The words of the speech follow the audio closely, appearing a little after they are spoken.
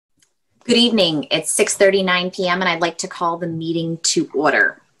Good evening. It's 6:39 p.m. and I'd like to call the meeting to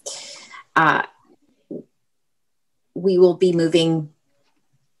order. We will be moving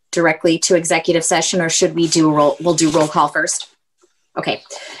directly to executive session, or should we do a roll? We'll do roll call first. Okay,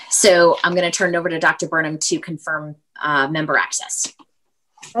 so I'm going to turn it over to Dr. Burnham to confirm member access.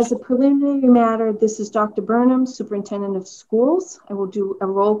 As a preliminary matter, this is Dr. Burnham, Superintendent of Schools. I will do a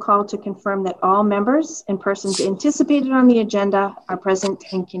roll call to confirm that all members and persons anticipated on the agenda are present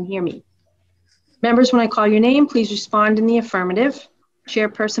and can hear me. Members, when I call your name, please respond in the affirmative.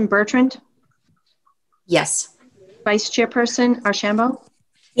 Chairperson Bertrand? Yes. Vice Chairperson Archambault?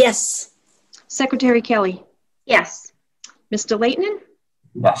 Yes. Secretary Kelly? Yes. Mr. Leighton?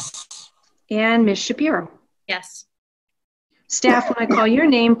 Yes. And Ms. Shapiro? Yes. Staff, when I call your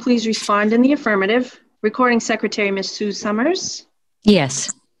name, please respond in the affirmative. Recording Secretary, Ms. Sue Summers?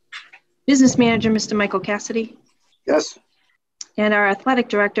 Yes. Business Manager, Mr. Michael Cassidy? Yes. And our Athletic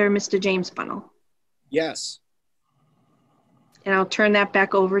Director, Mr. James Bunnell? Yes. And I'll turn that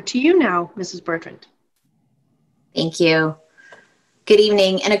back over to you now, Mrs. Bertrand. Thank you. Good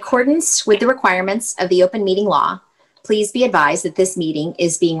evening. In accordance with the requirements of the open meeting law, please be advised that this meeting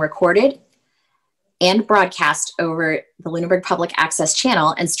is being recorded and broadcast over the Lunenburg Public Access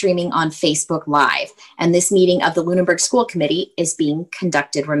channel and streaming on Facebook Live. And this meeting of the Lunenburg School Committee is being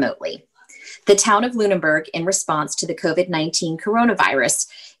conducted remotely. The town of Lunenburg, in response to the COVID-19 coronavirus,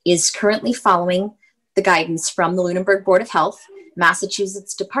 is currently following the guidance from the Lunenburg Board of Health,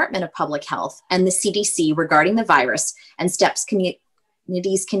 Massachusetts Department of Public Health, and the CDC regarding the virus and steps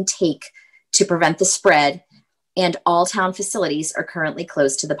communities can take to prevent the spread, and all town facilities are currently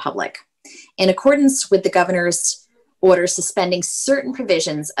closed to the public. In accordance with the governor's order suspending certain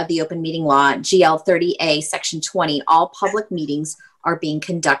provisions of the open meeting law, GL 30A, section 20, all public meetings are being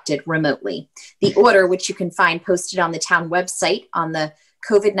conducted remotely. The order, which you can find posted on the town website on the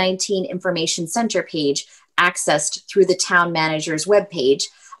COVID-19 Information Center page, accessed through the town manager's webpage,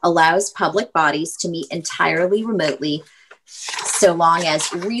 allows public bodies to meet entirely remotely so long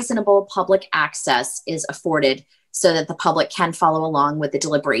as reasonable public access is afforded so that the public can follow along with the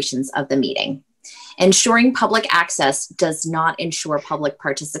deliberations of the meeting. Ensuring public access does not ensure public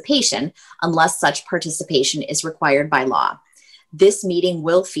participation unless such participation is required by law. This meeting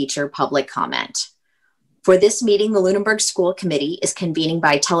will feature public comment. For this meeting, the Lunenburg School Committee is convening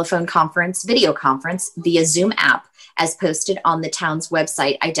by telephone conference, video conference via Zoom app as posted on the town's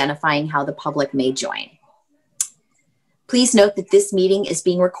website identifying how the public may join. Please note that this meeting is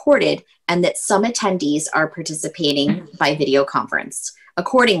being recorded and that some attendees are participating by video conference.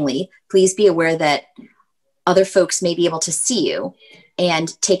 Accordingly, please be aware that other folks may be able to see you,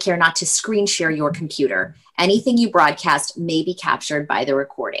 and take care not to screen share your computer. Anything you broadcast may be captured by the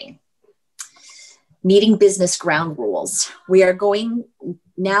recording. Meeting business ground rules. We are going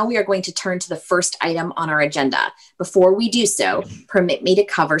to turn to the first item on our agenda. Before we do so, permit me to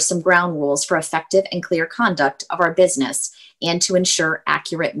cover some ground rules for effective and clear conduct of our business and to ensure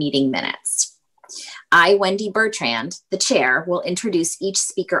accurate meeting minutes. I, Wendy Bertrand, the chair, will introduce each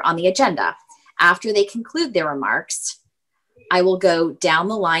speaker on the agenda. After they conclude their remarks, I will go down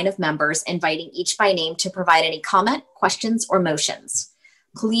the line of members, inviting each by name to provide any comment, questions, or motions.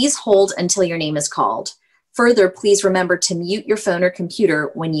 Please hold until your name is called. Further, please remember to mute your phone or computer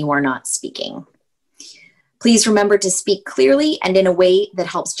when you are not speaking. Please remember to speak clearly and in a way that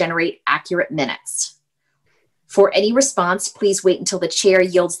helps generate accurate minutes. For any response, please wait until the chair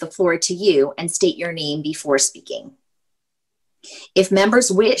yields the floor to you and state your name before speaking. If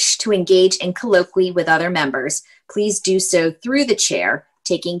members wish to engage in colloquy with other members, please do so through the chair,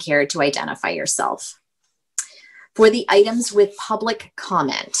 taking care to identify yourself. For the items with public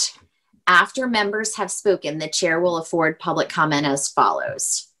comment, after members have spoken, the chair will afford public comment as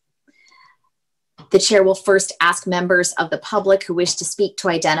follows. The chair will first ask members of the public who wish to speak to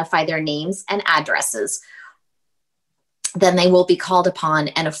identify their names and addresses. Then they will be called upon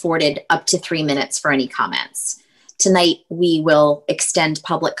and afforded up to 3 minutes for any comments. Tonight, we will extend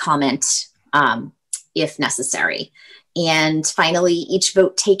public comment if necessary. And finally, each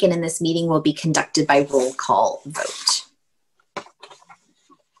vote taken in this meeting will be conducted by roll call vote.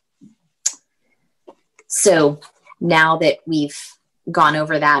 So now that we've gone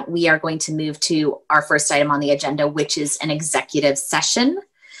over that, we are going to move to our first item on the agenda, which is an executive session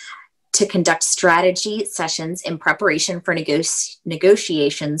to conduct strategy sessions in preparation for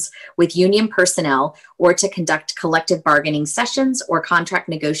negotiations with union personnel, or to conduct collective bargaining sessions or contract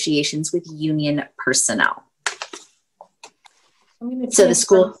negotiations with union personnel. I'm going to so the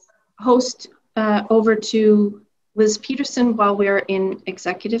school host over to Liz Peterson while we're in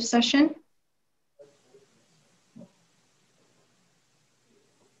executive session.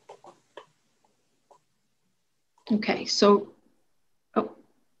 Okay, so, oh,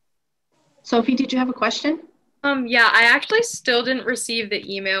 Sophie, did you have a question? Yeah, I actually still didn't receive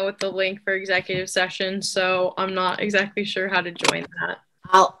the email with the link for executive session, so I'm not exactly sure how to join that.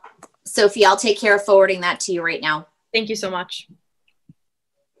 Sophie, I'll take care of forwarding that to you right now. Thank you so much.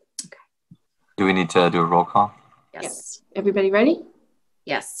 Okay. Do we need to do a roll call? Yes. Everybody ready?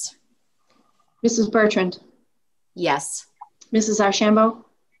 Yes. Mrs. Bertrand? Yes. Mrs. Archambault?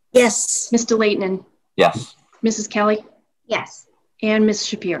 Yes. Mr. Leighton? Yes. Mrs. Kelly? Yes. And Ms.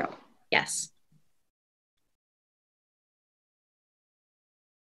 Shapiro? Yes.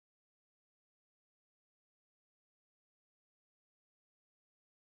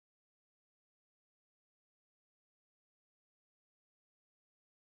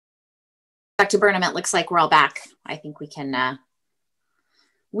 Dr. Burnham, it looks like we're all back. I think we can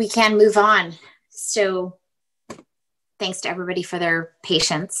move on. So thanks to everybody for their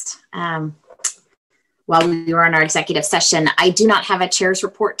patience. While we were in our executive session, I do not have a chair's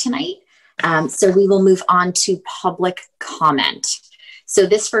report tonight. So we will move on to public comment. So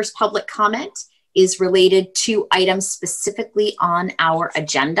this first public comment is related to items specifically on our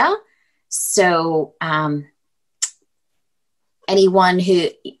agenda. So anyone who,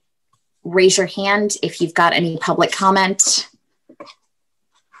 raise your hand if you've got any public comment,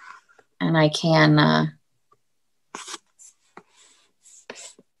 and I can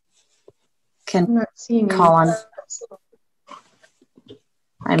I'm not seeing call any. on.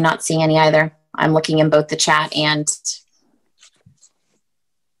 I'm not seeing any either. I'm looking in both the chat and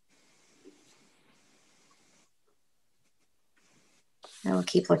I will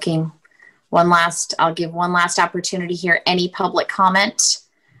keep looking. I'll give one last opportunity here. Any public comment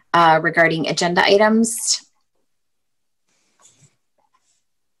regarding agenda items?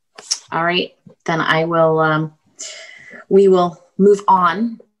 All right, then we will move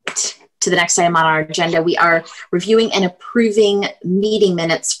on to the next item on our agenda. We are reviewing and approving meeting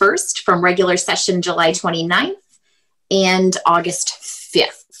minutes first from regular session July 29th and August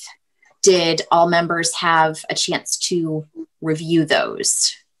 5th. Did all members have a chance to review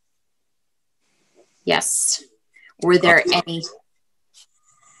those? Yes. Were there any?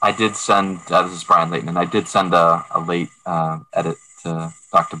 I did send, this is Brian Leighton, and I did send a late edit to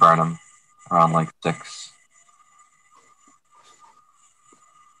Dr. Burnham around like 6.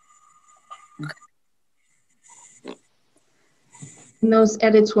 And those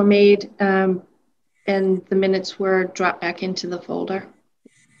edits were made and the minutes were dropped back into the folder.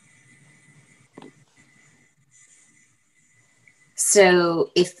 So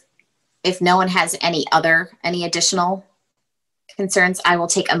if no one has any additional concerns, I will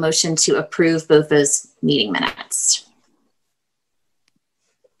take a motion to approve both those meeting minutes.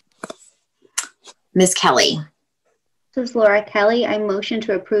 Ms. Kelly. This is Laura Kelly. I motion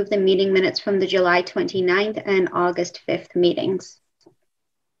to approve the meeting minutes from the July 29th and August 5th meetings.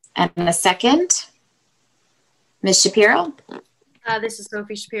 And a second. Ms. Shapiro. This is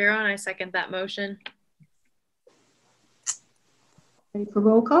Sophie Shapiro, and I second that motion. Ready for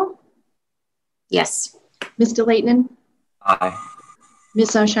roll call? Yes. Mr. Leighton? Aye.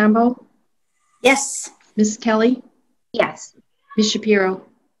 Ms. Archambault? Yes. Mrs. Kelly? Yes. Ms. Shapiro?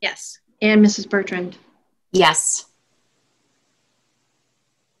 Yes. And Mrs. Bertrand? Yes.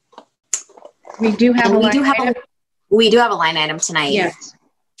 We do have we do have a line item tonight. Yes.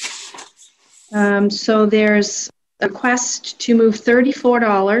 So there's a request to move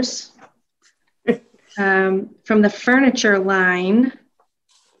 $34 from the furniture line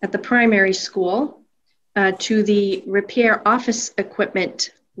at the primary school to the repair office equipment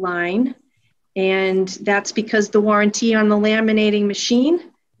line. And that's because the warranty on the laminating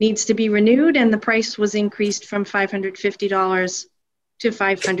machine needs to be renewed, and the price was increased from $550 to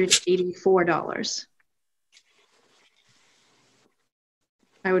 $584.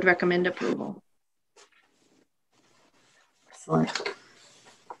 I would recommend approval. Excellent.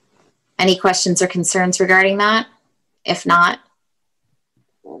 Any questions or concerns regarding that? If not,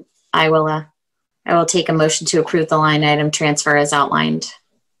 I will take a motion to approve the line item transfer as outlined.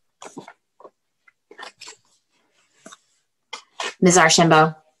 Ms.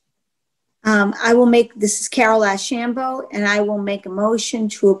 Archambault. This is Carol Archambault, and I will make a motion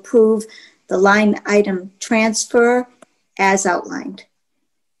to approve the line item transfer as outlined.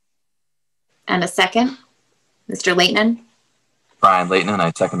 And a second. Mr. Leighton. Brian Leighton, and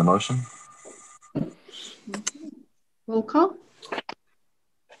I second the motion. Roll call.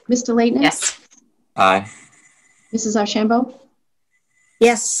 Mr. Leighton? Yes. Aye. Mrs. Archambault?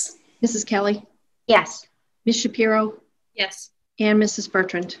 Yes. Mrs. Kelly? Yes. Ms. Shapiro? Yes. And Mrs.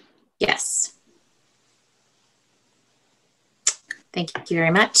 Bertrand? Yes. Thank you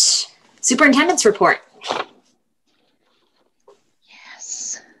very much. Superintendent's report.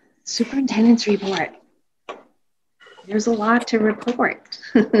 Superintendent's report. There's a lot to report.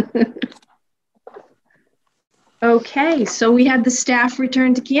 Okay, so we had the staff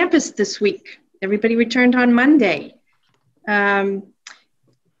return to campus this week. Everybody returned on Monday.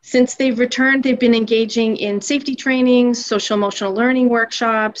 Since they've returned, they've been engaging in safety trainings, social emotional learning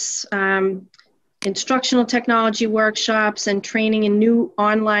workshops, instructional technology workshops, and training in new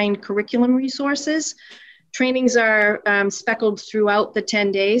online curriculum resources. Trainings are speckled throughout the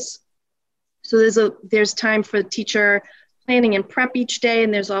 10 days. So there's time for teacher planning and prep each day,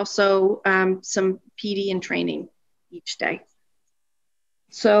 and there's also some PD and training each day.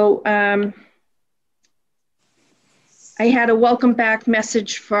 So I had a welcome back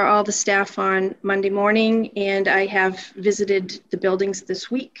message for all the staff on Monday morning, and I have visited the buildings this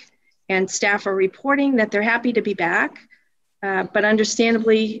week, and staff are reporting that they're happy to be back, but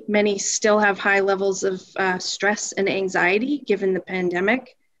understandably, many still have high levels of stress and anxiety given the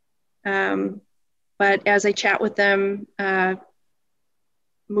pandemic. But as I chat with them,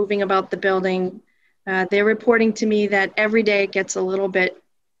 moving about the building, they're reporting to me that every day it gets a little bit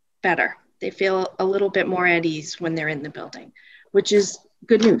better. They feel a little bit more at ease when they're in the building, which is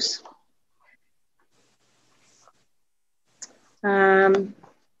good news.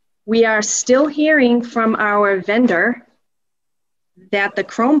 We are still hearing from our vendor that the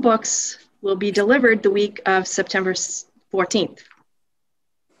Chromebooks will be delivered the week of September 14th.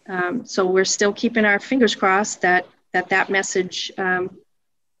 So we're still keeping our fingers crossed that message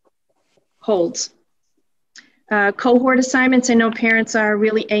holds. Cohort assignments, I know parents are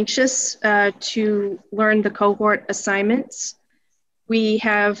really anxious to learn the cohort assignments. We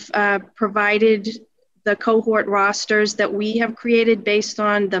have provided the cohort rosters that we have created based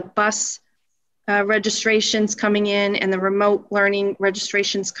on the bus registrations coming in and the remote learning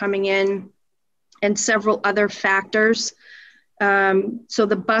registrations coming in and several other factors. So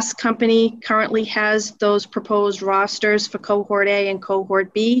the bus company currently has those proposed rosters for cohort A and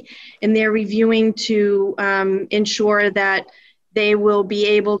cohort B, and they're reviewing to ensure that they will be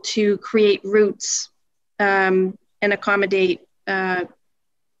able to create routes and accommodate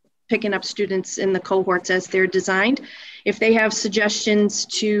picking up students in the cohorts as they're designed. If they have suggestions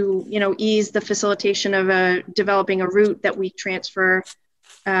to, ease the facilitation of developing a route that we transfer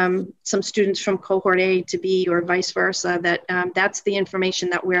some students from cohort A to B or vice versa, that's the information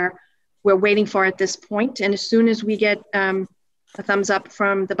that we're waiting for at this point. And as soon as we get a thumbs up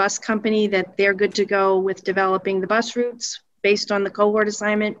from the bus company that they're good to go with developing the bus routes based on the cohort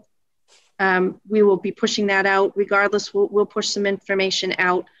assignment, we will be pushing that out. Regardless, we'll push some information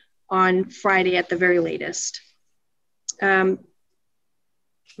out on Friday at the very latest.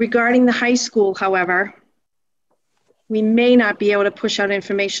 Regarding the high school, however, we may not be able to push out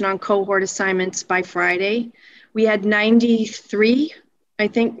information on cohort assignments by Friday. We had 93, I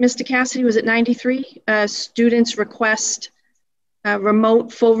think, Mr. Cassidy, was it 93 students request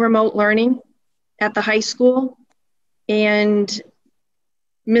full remote learning at the high school. And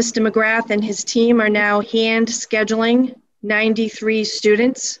Mr. McGrath and his team are now hand scheduling 93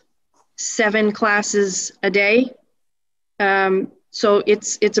 students, 7 classes a day. So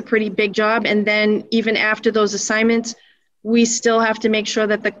it's a pretty big job. And then even after those assignments, we still have to make sure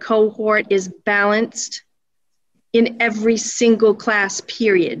that the cohort is balanced in every single class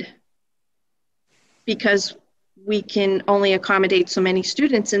period, because we can only accommodate so many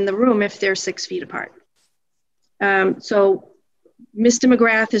students in the room if they're 6 feet apart. So Mr.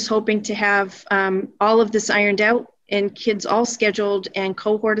 McGrath is hoping to have all of this ironed out and kids all scheduled and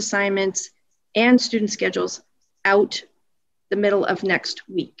cohort assignments and student schedules out the middle of next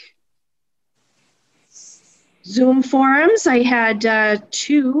week. Zoom forums, I had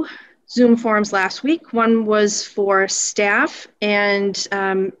 2 Zoom forums last week. One was for staff, and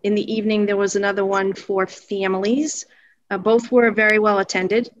in the evening there was another one for families. Both were very well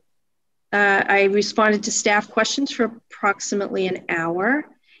attended. I responded to staff questions for approximately an hour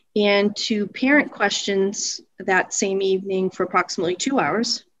and to parent questions that same evening for approximately 2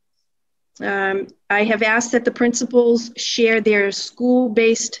 hours. I have asked that the principals share their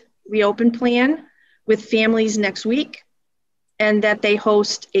school-based reopen plan with families next week, and that they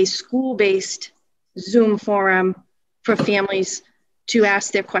host a school-based Zoom forum for families to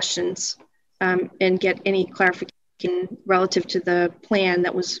ask their questions and get any clarification relative to the plan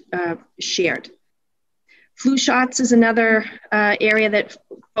that was shared. Flu shots is another area that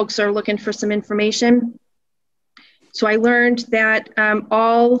folks are looking for some information. So I learned that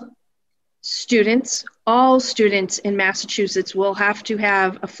all students in Massachusetts will have to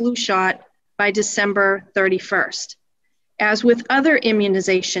have a flu shot by December 31st. As with other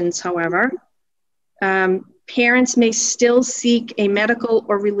immunizations, however, parents may still seek a medical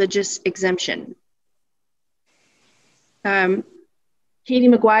or religious exemption. Katie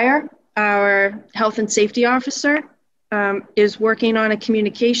McGuire, our health and safety officer, is working on a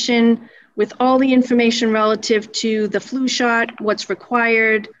communication with all the information relative to the flu shot, what's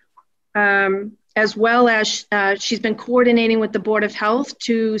required, as well as she's been coordinating with the Board of Health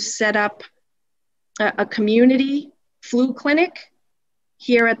to set up a community flu clinic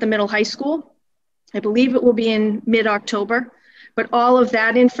here at the middle high school. I believe it will be in mid-October, but all of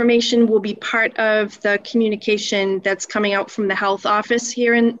that information will be part of the communication that's coming out from the health office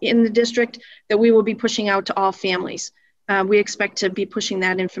here in the district that we will be pushing out to all families. We expect to be pushing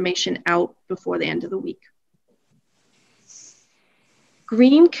that information out before the end of the week.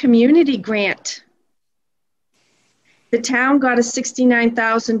 Green Community Grant. The town got a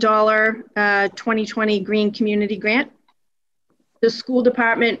 $69,000 2020 Green Community Grant. The school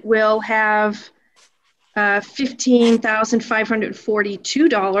department will have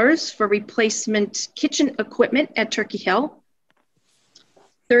 $15,542 for replacement kitchen equipment at Turkey Hill,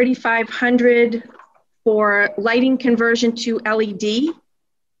 $3,500 for lighting conversion to LED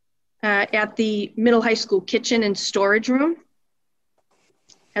at the middle high school kitchen and storage room,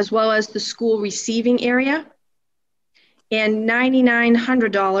 as well as the school receiving area, and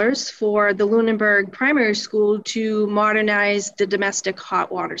 $9,900 for the Lunenburg Primary School to modernize the domestic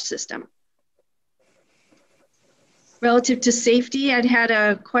hot water system. Relative to safety, I'd had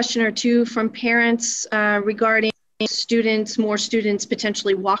a question or two from parents regarding more students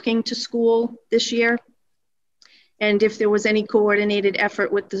potentially walking to school this year, and if there was any coordinated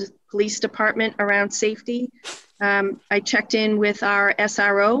effort with the police department around safety. I checked in with our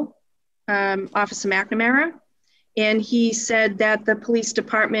SRO, Officer McNamara, and he said that the police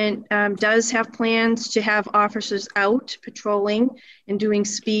department does have plans to have officers out patrolling and doing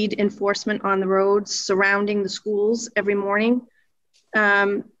speed enforcement on the roads surrounding the schools every morning.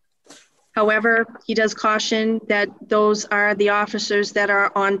 However, he does caution that those are the officers that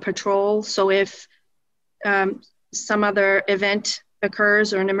are on patrol. So if some other event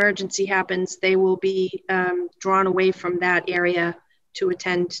occurs or an emergency happens, they will be drawn away from that area to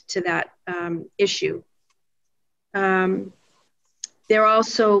attend to that issue. They're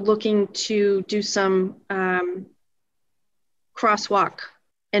also looking to do some crosswalk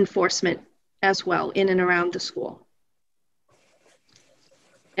enforcement as well in and around the school.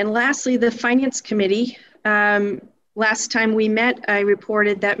 And lastly, the Finance Committee. Last time we met, I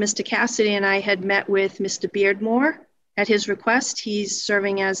reported that Mr. Cassidy and I had met with Mr. Beardmore at his request. He's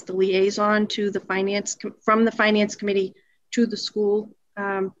serving as the liaison to the from the Finance Committee to the school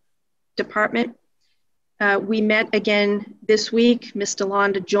department. We met again this week. Mr.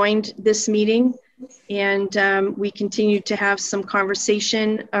 Londa joined this meeting, and we continued to have some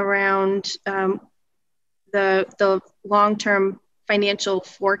conversation around the long-term financial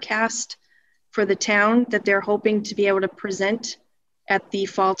forecast for the town that they're hoping to be able to present at the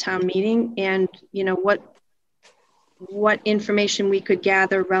fall town meeting, and what information we could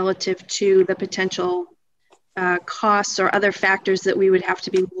gather relative to the potential costs or other factors that we would have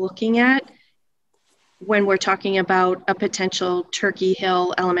to be looking at when we're talking about a potential Turkey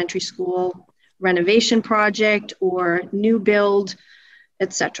Hill Elementary School renovation project or new build,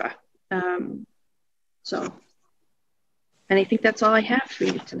 etc. And I think that's all I have for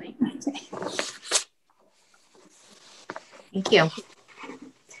you tonight. Thank you.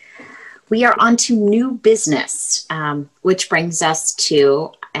 We are on to new business, which brings us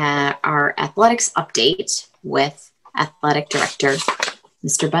to our athletics update with Athletic Director,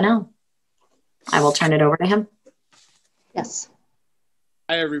 Mr. Bunnell. I will turn it over to him. Yes.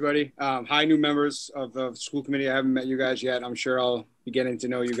 Hi, everybody. Hi, new members of the school committee. I haven't met you guys yet. I'm sure I'll be getting to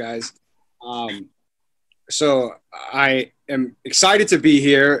know you guys. So I am excited to be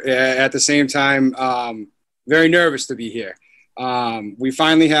here. At the same time, very nervous to be here. We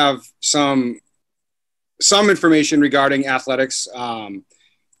finally have some information regarding athletics.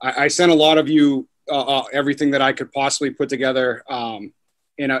 I sent a lot of you everything that I could possibly put together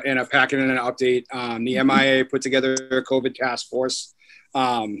in a packet and an update. The MIA put together a COVID task force,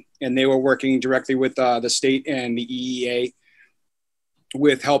 and they were working directly with the state and the EEA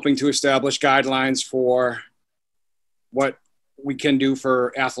with helping to establish guidelines for what we can do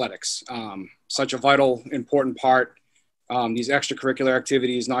for athletics. Such a vital, important part. These extracurricular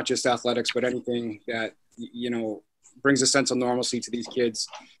activities, not just athletics, but anything that, brings a sense of normalcy to these kids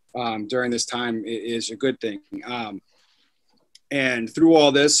during this time is a good thing. And through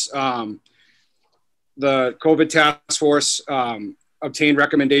all this, the COVID task force obtained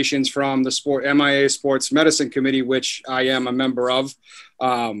recommendations from the MIA Sports Medicine Committee, which I am a member of.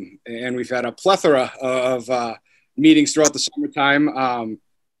 And we've had a plethora of meetings throughout the summertime.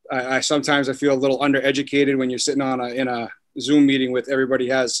 I sometimes I feel a little undereducated when you're sitting in a Zoom meeting with everybody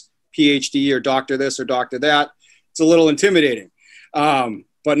has PhD or doctor this or doctor that. It's a little intimidating.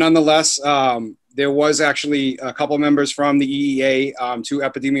 But nonetheless, there was actually a couple members from the EEA, 2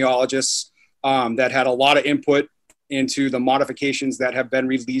 epidemiologists that had a lot of input into the modifications that have been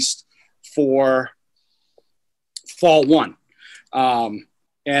released for fall 1.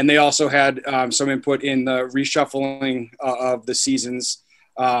 And they also had some input in the reshuffling of the seasons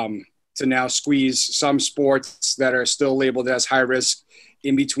to now squeeze some sports that are still labeled as high risk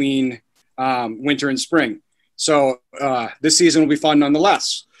in between winter and spring. So this season will be fun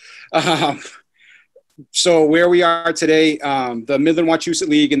nonetheless. So where we are today, the Midland Wachusett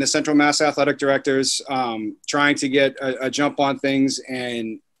League and the Central Mass Athletic Directors trying to get a jump on things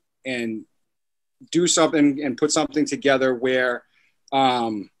and do something and put something together where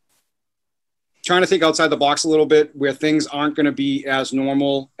trying to think outside the box a little bit, where things aren't going to be as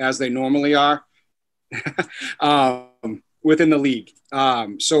normal as they normally are within the league.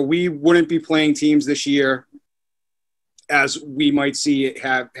 So we wouldn't be playing teams this year as we might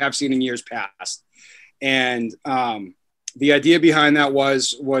have seen in years past. And the idea behind that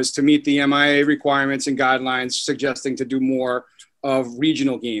was to meet the MIA requirements and guidelines, suggesting to do more of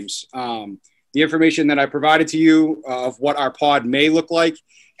regional games. The information that I provided to you of what our pod may look like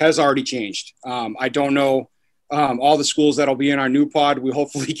has already changed. I don't know all the schools that'll be in our new pod. We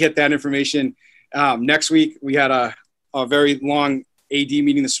hopefully get that information next week. We had a very long AD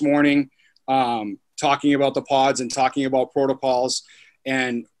meeting this morning, talking about the pods and talking about protocols.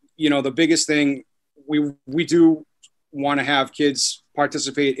 And, you know, the biggest thing, we do want to have kids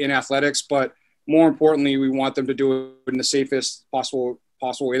participate in athletics, but more importantly, we want them to do it in the safest possible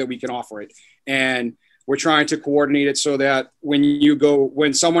way that we can offer it. And we're trying to coordinate it so that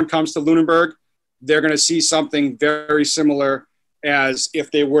when someone comes to Lunenburg, they're going to see something very similar as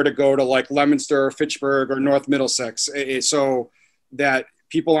if they were to go to like Leominster, Fitchburg, or North Middlesex, so that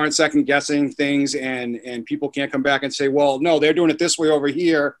people aren't second guessing things and people can't come back and say, well, no, they're doing it this way over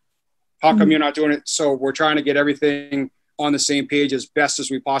here. How come you're not doing it? So we're trying to get everything on the same page as best as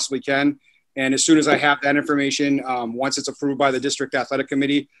we possibly can. And as soon as I have that information, once it's approved by the district athletic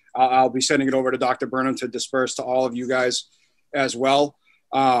committee, I'll be sending it over to Dr. Burnham to disperse to all of you guys as well.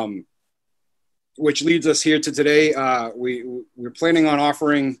 Which leads us here to today. We're planning on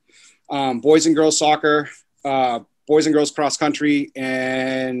offering boys and girls soccer, boys and girls cross country,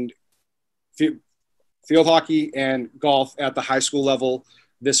 and field hockey and golf at the high school level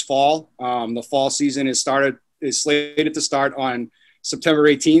this fall. The fall season is slated to start on September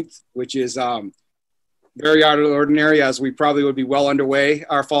 18th, which is very out of the ordinary, as we probably would be well underway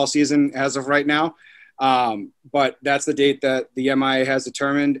our fall season as of right now. But that's the date that the MIA has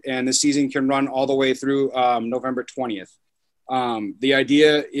determined, and the season can run all the way through November 20th. The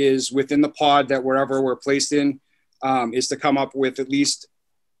idea is within the pod that wherever we're placed in is to come up with at least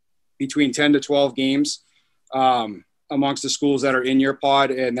between 10 to 12 games amongst the schools that are in your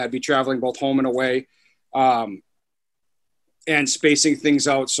pod, and that'd be traveling both home and away, and spacing things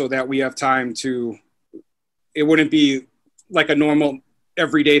out so that we have time to, it wouldn't be like a normal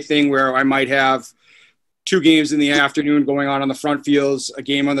everyday thing where I might have 2 games in the afternoon going on the front fields, a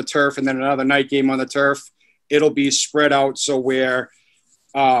game on the turf, and then another night game on the turf. It'll be spread out. So where,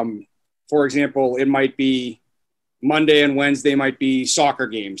 for example, it might be Monday and Wednesday might be soccer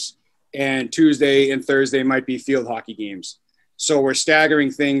games, and Tuesday and Thursday might be field hockey games. So we're staggering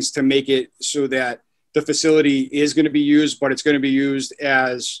things to make it so that the facility is going to be used, but it's going to be used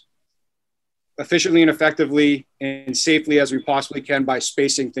as efficiently and effectively and safely as we possibly can by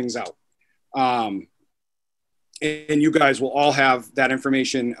spacing things out. And you guys will all have that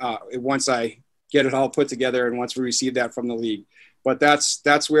information once I get it all put together and once we receive that from the league. But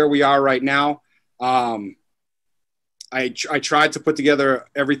that's where we are right now. I tried to put together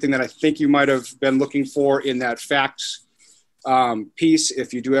everything that I think you might have been looking for in that facts piece.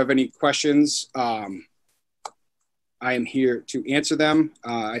 If you do have any questions, I am here to answer them.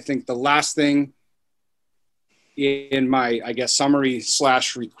 I think the last thing in my, I guess, summary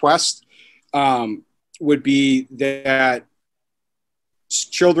 / request would be that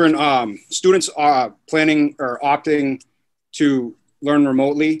students are planning or opting to learn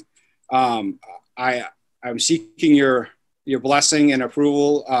remotely. I'm seeking your blessing and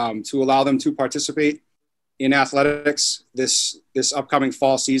approval to allow them to participate in athletics this upcoming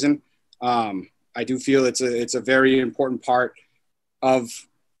fall season. I do feel it's a very important part of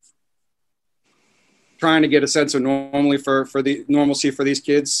trying to get a sense of normalcy for these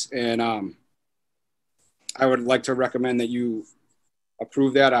kids. And I would like to recommend that you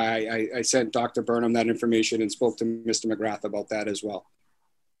approve that. I sent Dr. Burnham that information and spoke to Mr. McGrath about that as well.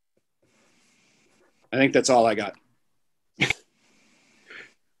 I think that's all I got.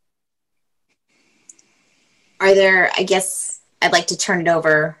 Are there, I guess I'd like to turn it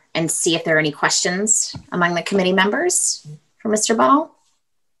over and see if there are any questions among the committee members for Mr. Ball.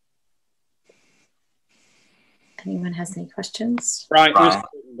 Anyone has any questions? Brian.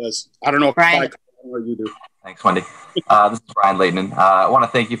 Does. I don't know if Brian. or you do. Thanks, Wendy. This is Brian Leighton. I want to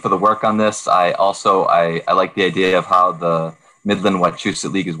thank you for the work on this. I like the idea of how the Midland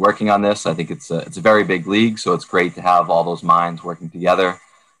Wachusett League is working on this. I think it's a very big league, so it's great to have all those minds working together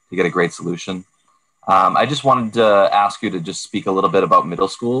to get a great solution. I just wanted to ask you to just speak a little bit about middle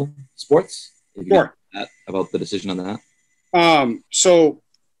school sports. Sure. About the decision on that. So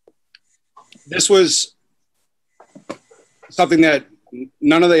this was something that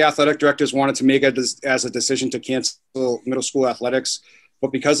none of the athletic directors wanted to make as a decision to cancel middle school athletics,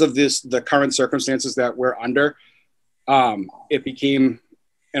 but because of the current circumstances that we're under, it became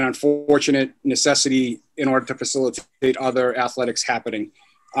an unfortunate necessity in order to facilitate other athletics happening.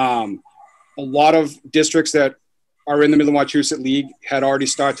 A lot of districts that are in the Midland Wachusett League had already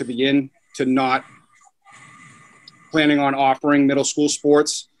started to begin to not planning on offering middle school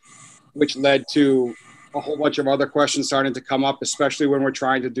sports, which led to a whole bunch of other questions starting to come up, especially when we're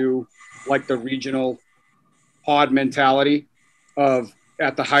trying to do like the regional pod mentality of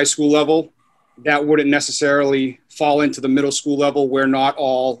at the high school level. That wouldn't necessarily fall into the middle school level, where not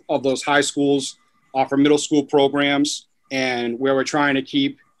all of those high schools offer middle school programs, and where we're trying to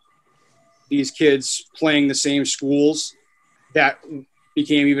keep these kids playing the same schools. That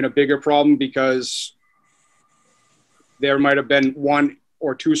became even a bigger problem because there might have been one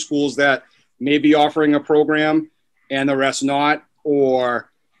or two schools that may be offering a program and the rest not, or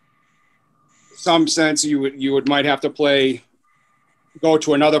some sense you might have to go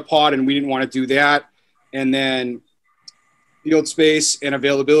to another pod, and we didn't want to do that. And then field space and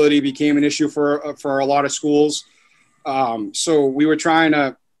availability became an issue for a lot of schools. So we were trying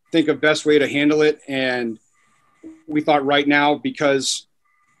to think of best way to handle it. And we thought right now, because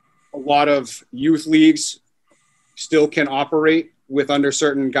a lot of youth leagues still can operate with under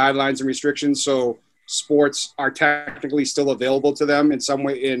certain guidelines and restrictions. So sports are technically still available to them in some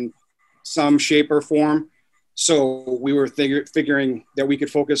way, in some shape or form. So we were figuring that we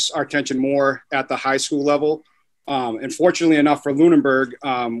could focus our attention more at the high school level. And fortunately enough for Lunenburg,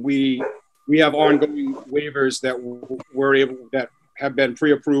 we have ongoing waivers that have been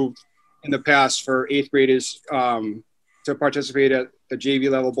pre-approved in the past for 8th graders to participate at the JV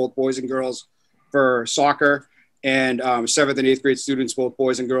level, both boys and girls, for soccer, and 7th and 8th grade students, both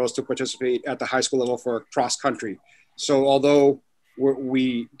boys and girls, to participate at the high school level for cross country. So although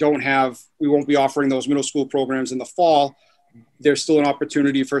we won't be offering those middle school programs in the fall, there's still an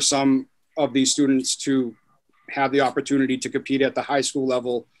opportunity for some of these students to have the opportunity to compete at the high school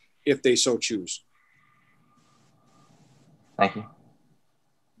level if they so choose. Thank you.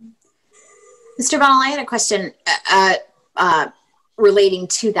 Mr. Bonnell, I had a question relating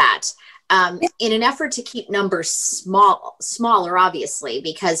to that. In an effort to keep numbers smaller, obviously,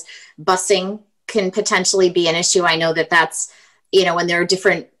 because busing can potentially be an issue. I know that's, when there are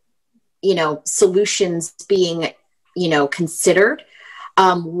different, solutions being, considered.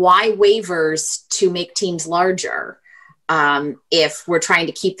 Why waivers to make teams larger if we're trying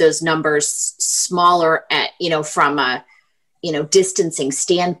to keep those numbers smaller at, from a, distancing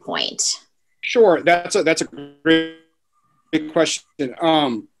standpoint? Sure. That's a great question.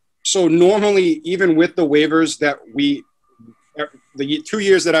 So normally, even with the waivers that the 2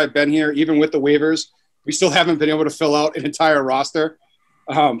 years that I've been here, even with the waivers, we still haven't been able to fill out an entire roster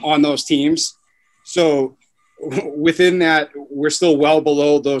on those teams. So within that, we're still well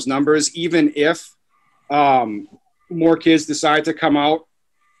below those numbers, even if more kids decide to come out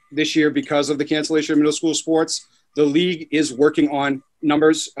this year because of the cancellation of middle school sports. The league is working on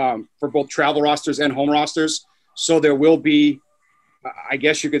numbers for both travel rosters and home rosters. So there will be, I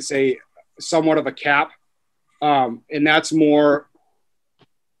guess you could say, somewhat of a cap. And that's more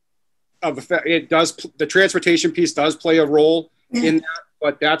of the transportation piece does play a role in that,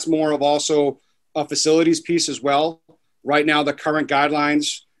 but that's more of also a facilities piece as well. Right now, the current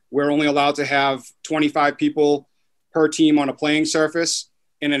guidelines, we're only allowed to have 25 people per team on a playing surface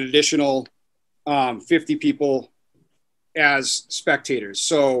and an additional 50 people as spectators.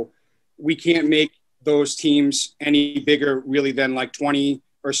 So we can't make those teams any bigger really than like 20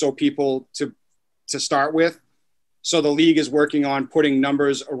 or so people to start with. So the league is working on putting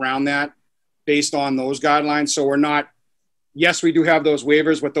numbers around that. based on those guidelines. So we're not, yes, we do have those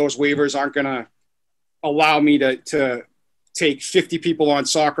waivers, but those waivers aren't going to allow me to take 50 people on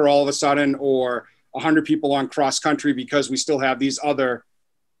soccer all of a sudden, or 100 people on cross country, because we still have these other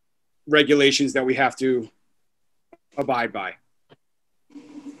regulations that we have to abide by.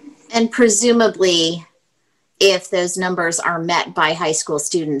 And presumably, if those numbers are met by high school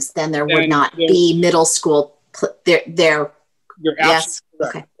students, then there would not be middle school. You're yes,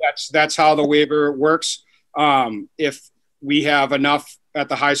 okay. That's how the waiver works. If we have enough at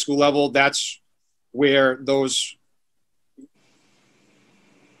the high school level, that's where those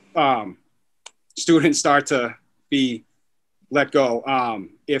students start to be let go.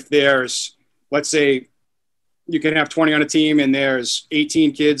 If there's, let's say, you can have 20 on a team and there's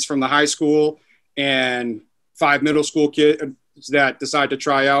 18 kids from the high school and 5 middle school kids that decide to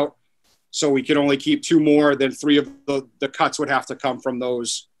try out. So we can only keep 2 more, then 3 of the cuts would have to come from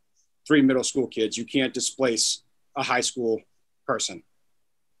those 3 middle school kids. You can't displace a high school person.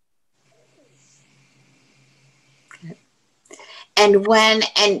 And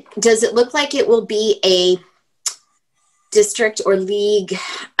does it look like it will be a district or league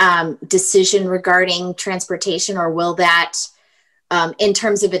decision regarding transportation, or will that, in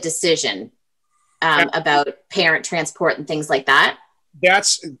terms of a decision about parent transport and things like that?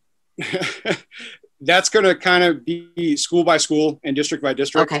 That's going to kind of be school by school and district by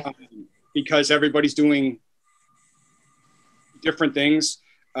district, okay. Because everybody's doing different things.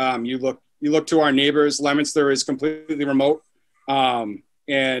 You look to our neighbors. Leominster is completely remote,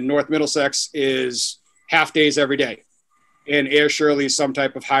 and North Middlesex is half days every day, and Air Shirley is some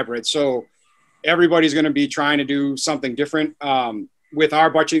type of hybrid. So everybody's going to be trying to do something different with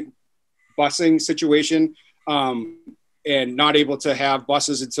our busing situation, and not able to have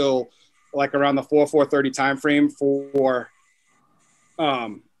buses until like around the 4:30 time frame for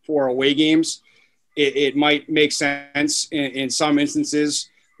away games. It might make sense in some instances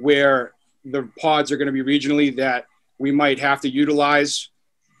where the pods are going to be regionally, that we might have to utilize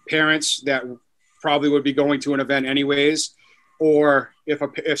parents that probably would be going to an event anyways, or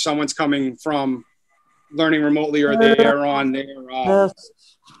if someone's coming from learning remotely, or they're on their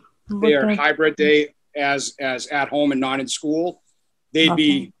hybrid day as at home and not in school, they'd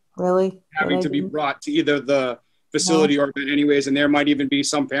be having to be brought to either the facility or event anyways. And there might even be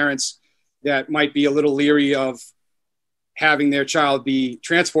some parents that might be a little leery of having their child be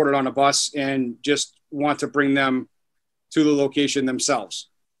transported on a bus and just want to bring them to the location themselves.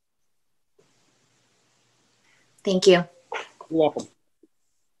 Thank you. You're welcome.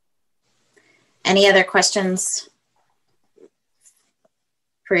 Any other questions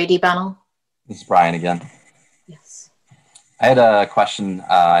for AD Bunnell? This is Brian again. Yes. I had a question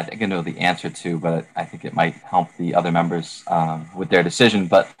I think I know the answer to, but I think it might help the other members with their decision.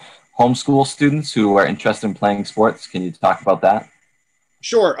 But homeschool students who are interested in playing sports, can you talk about that?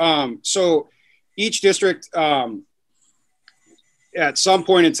 Sure. So each district, at some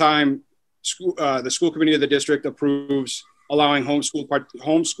point in time, the school committee of the district approves allowing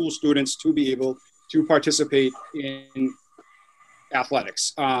homeschool students to be able to participate in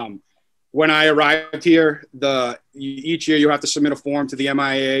athletics. When I arrived here, each year you have to submit a form to the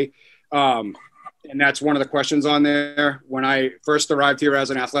MIAA, and that's one of the questions on there. When I first arrived here as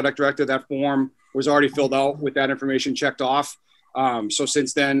an athletic director, that form was already filled out with that information checked off. So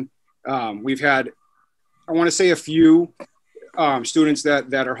since then, we've had, I want to say, a few students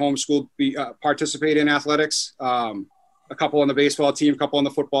that are homeschooled participate in athletics. A couple on the baseball team, a couple on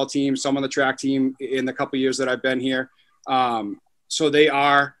the football team, some on the track team in the couple years that I've been here. So they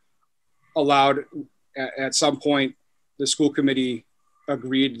are allowed. At some point, the school committee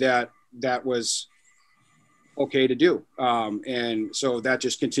agreed that was okay to do. And so that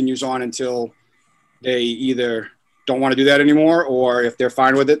just continues on until they either don't want to do that anymore, or if they're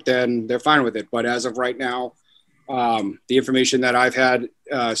fine with it, then they're fine with it. But as of right now, the information that I've had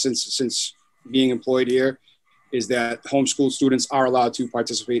since being employed here is that homeschool students are allowed to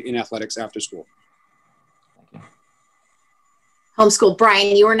participate in athletics after school. Homeschool,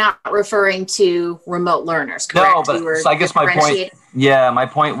 Brian, you were not referring to remote learners, correct? No, but so I guess my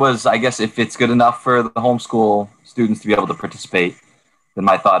point was, I guess if it's good enough for the homeschool students to be able to participate, then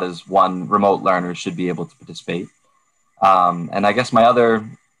my thought is remote learners should be able to participate. And I guess my other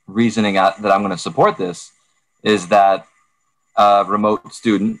reasoning that I'm going to support this is that a remote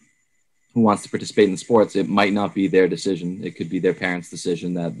student who wants to participate in sports, it might not be their decision. It could be their parents'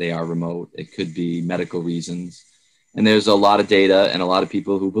 decision that they are remote. It could be medical reasons. And there's a lot of data and a lot of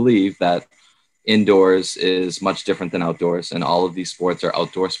people who believe that indoors is much different than outdoors, and all of these sports are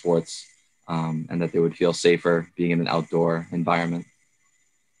outdoor sports, and that they would feel safer being in an outdoor environment.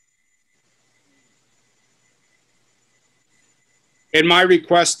 And my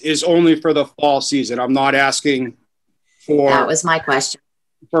request is only for the fall season. I'm not asking for That was my question.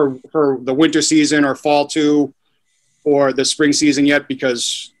 for the winter season or fall 2 or the spring season yet,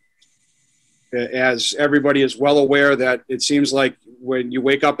 because as everybody is well aware that it seems like when you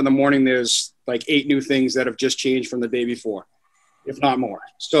wake up in the morning, there's like 8 new things that have just changed from the day before, if not more.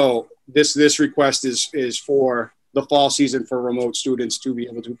 So this request is for the fall season for remote students to be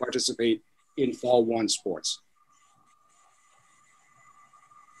able to participate in fall 1 sports.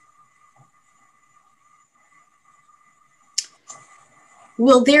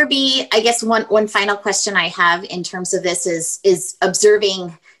 Will there be, I guess one final question I have in terms of this is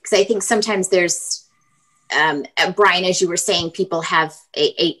observing, because I think sometimes there's, Brian, as you were saying, people have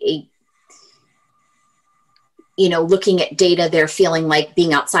a looking at data, they're feeling like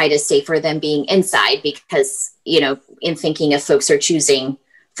being outside is safer than being inside because, in thinking if folks are choosing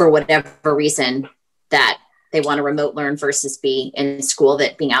for whatever reason that they want to remote learn versus be in school,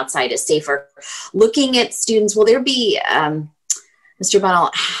 that being outside is safer. Looking at students, will there be, Mr. Bunnell,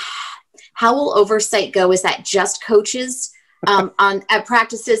 how will oversight go? Is that just coaches at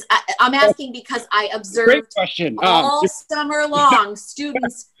practices? I'm asking because I observed all summer long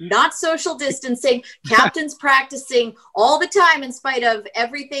students not social distancing, captains practicing all the time in spite of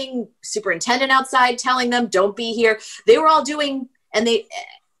everything, superintendent outside telling them don't be here. They were all doing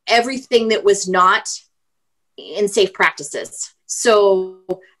everything that was not in safe practices. So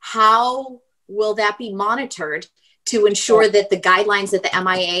how will that be monitored to ensure that the guidelines that the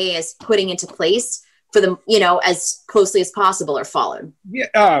MIA is putting into place for them, as closely as possible are followed?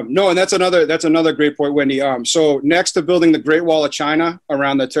 Yeah, no, and that's another great point, Wendy. So next to building the Great Wall of China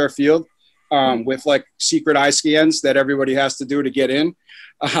around the turf field, with like secret eye scans that everybody has to do to get in,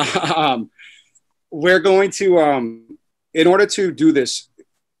 we're going to, in order to do this,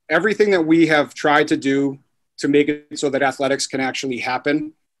 everything that we have tried to do to make it so that athletics can actually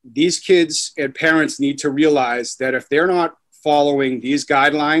happen, these kids and parents need to realize that if they're not following these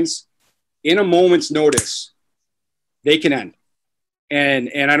guidelines, in a moment's notice, they can end. And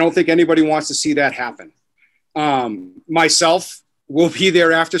I don't think anybody wants to see that happen. Myself will be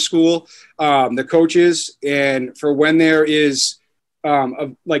there after school, the coaches, and for when there is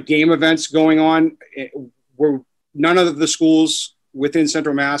like game events going on, where none of the schools within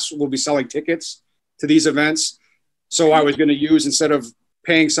Central Mass will be selling tickets to these events. So I was going to use, instead of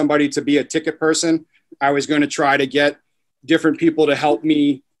paying somebody to be a ticket person, I was going to try to get different people to help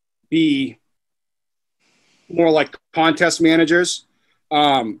me be more like contest managers.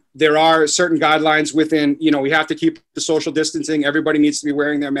 There are certain guidelines within, we have to keep the social distancing. Everybody needs to be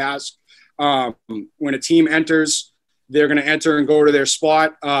wearing their mask. When a team enters, they're going to enter and go to their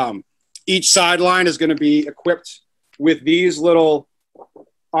spot. Each sideline is going to be equipped with these little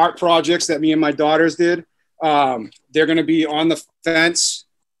art projects that me and my daughters did. They're going to be on the fence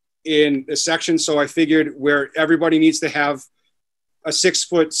in a section. So I figured where everybody needs to have a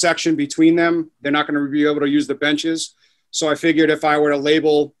 6-foot section between them, they're not going to be able to use the benches. So I figured if I were to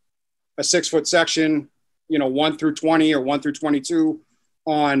label a 6-foot section, 1 through 20 or 1 through 22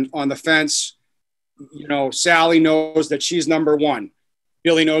 on the fence, Sally knows that she's number 1.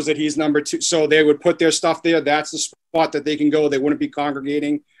 Billy knows that he's number 2. So they would put their stuff there. That's the spot that they can go. They wouldn't be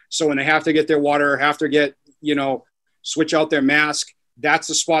congregating. So when they have to get their water, have to get, switch out their mask, that's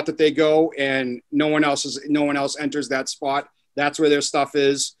the spot that they go, and no one else enters that spot. That's where their stuff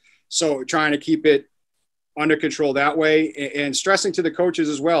is. So trying to keep it under control that way, and stressing to the coaches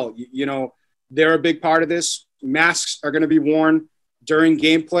as well. They're a big part of this. Masks are going to be worn during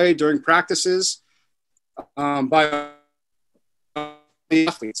gameplay, during practices, by the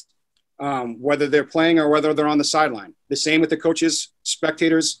athletes, whether they're playing or whether they're on the sideline. The same with the coaches,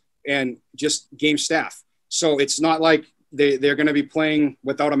 spectators, and just game staff. So it's not like they're going to be playing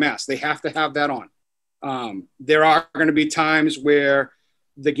without a mask. They have to have that on. There are going to be times where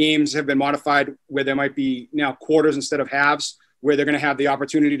the games have been modified, where there might be now quarters instead of halves, where they're going to have the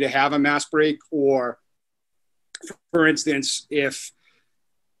opportunity to have a mask break. Or, for instance, if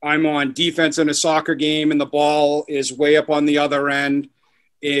I'm on defense in a soccer game and the ball is way up on the other end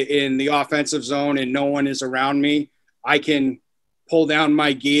in the offensive zone and no one is around me, I can pull down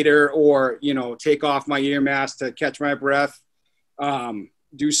my gaiter or, take off my ear mask to catch my breath,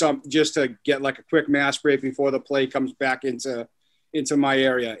 do some just to get like a quick mask break before the play comes back into my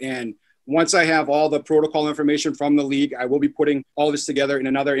area. And once I have all the protocol information from the league, I will be putting all this together in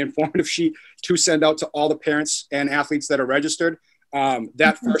another informative sheet to send out to all the parents and athletes that are registered.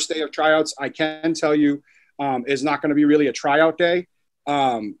 That first day of tryouts, I can tell you, is not going to be really a tryout day.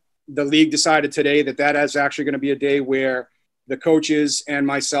 The league decided today that is actually going to be a day where the coaches and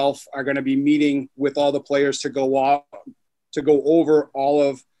myself are going to be meeting with all the players to go to go over all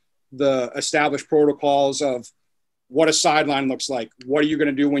of the established protocols of what a sideline looks like. What are you going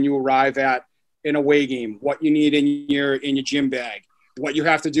to do when you arrive at an away game? What you need in your gym bag? What you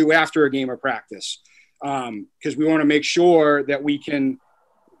have to do after a game of practice? Because we want to make sure that we can,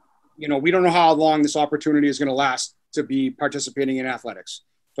 we don't know how long this opportunity is going to last to be participating in athletics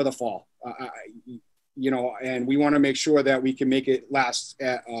for the fall. And we want to make sure that we can make it last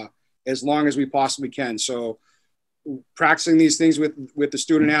as long as we possibly can. So practicing these things with the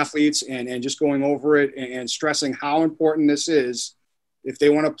student athletes and just going over it and stressing how important this is. If they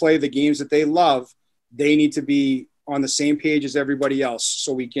want to play the games that they love, they need to be on the same page as everybody else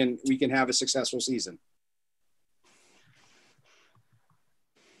so we can have a successful season.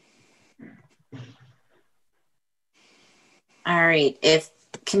 All right. If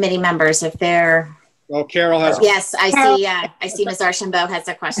committee members, if they're... Well, Carol has... Yes, I see Ms. Archambault has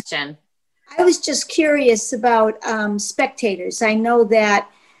a question. I was just curious about spectators. I know that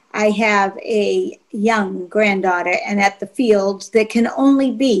I have a young granddaughter, and at the field there can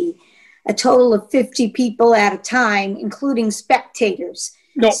only be a total of 50 people at a time, including spectators.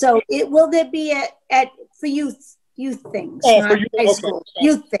 No. So will there be for youth things, not high school,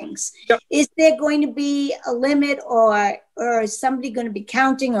 youth things? Yep. Is there going to be a limit, or is somebody going to be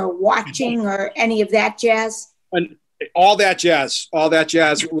counting or watching or any of that jazz? And all that jazz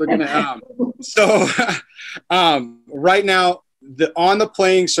we're going to have. So right now, on the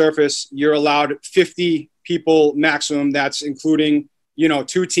playing surface, you're allowed 50 people maximum. That's including,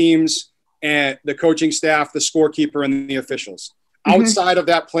 2 teams and the coaching staff, the scorekeeper, and the officials. Mm-hmm. Outside of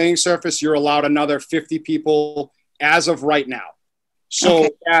that playing surface, you're allowed another 50 people as of right now. So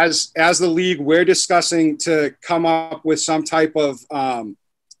okay. as the league, we're discussing to come up with some type of,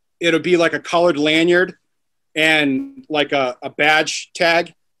 it'll be like a colored lanyard and like a badge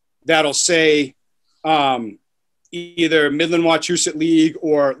tag that'll say either Midland Wachusett League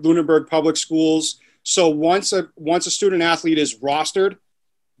or Lunenburg Public Schools. So once a student athlete is rostered,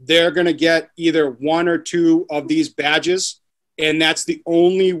 they're going to get either 1 or 2 of these badges. And that's the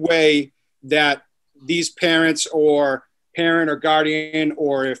only way that these parents or parent or guardian,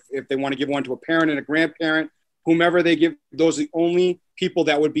 or if they want to give one to a parent and a grandparent, whomever they give, those are the only people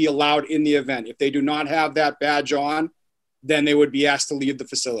that would be allowed in the event. If they do not have that badge on, then they would be asked to leave the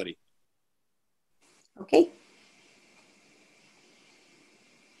facility. Okay.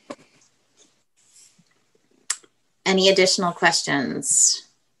 Any additional questions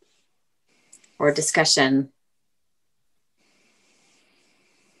or discussion?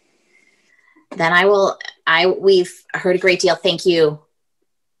 Then we've heard a great deal. Thank you.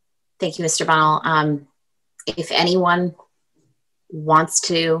 Thank you, Mr. Bonnell. If anyone wants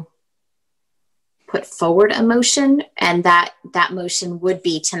to put forward a motion, and that motion would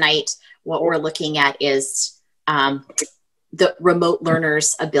be tonight, what we're looking at is the remote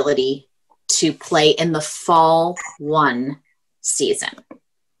learners' ability to play in the fall 1 season.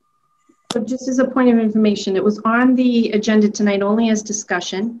 So just as a point of information, it was on the agenda tonight only as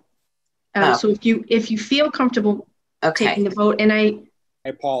discussion. So if you feel comfortable taking the vote, and I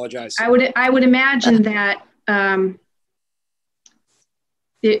apologize. I would imagine that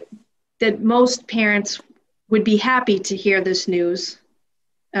that most parents would be happy to hear this news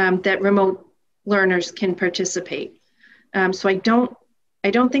that remote learners can participate. So I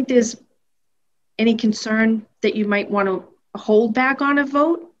don't think there's any concern that you might want to hold back on a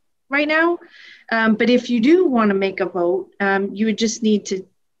vote right now. But if you do want to make a vote, you would just need to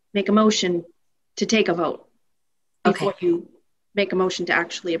make a motion to take a vote before you make a motion to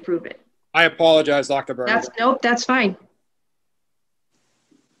actually approve it. I apologize, Dr. Burnham. That's fine.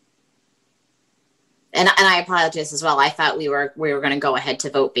 And I apologize as well. I thought we were going to go ahead to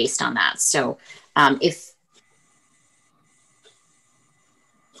vote based on that. So if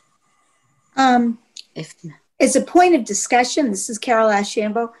as a point of discussion, this is Carol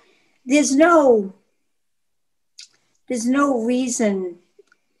Ashambo. There's no reason,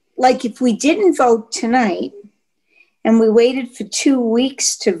 like if we didn't vote tonight and we waited for 2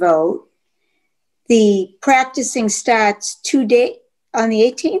 weeks to vote, the practicing starts 2 days on the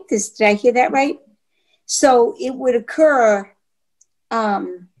 18th. Did I hear that right? So it would occur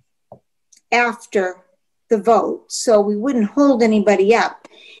after the vote. So we wouldn't hold anybody up.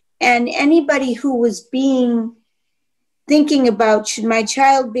 And anybody who was thinking about, should my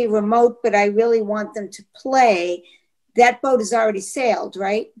child be remote, but I really want them to play, that boat has already sailed,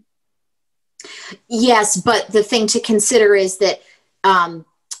 right? Yes, but the thing to consider is that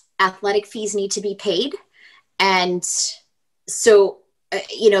athletic fees need to be paid. And so,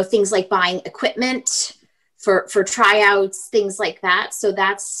 things like buying equipment for tryouts, things like that. So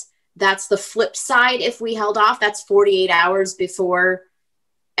that's that's the flip side. If we held off, that's 48 hours before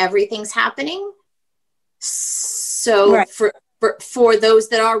everything's happening. So Right. for those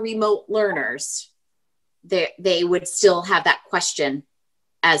that are remote learners, they would still have that question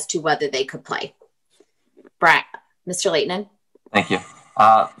as to whether they could play. Mr. Leighton. Thank you.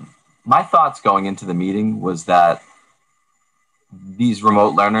 My thoughts going into the meeting was that these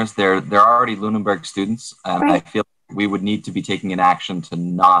remote learners, they're already Lunenburg students, and Right. I feel we would need to be taking an action to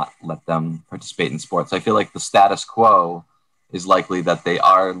not let them participate in sports. I feel like the status quo is likely that they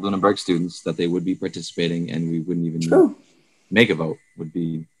are Lunenburg students, that they would be participating, and we wouldn't even True. make a vote, would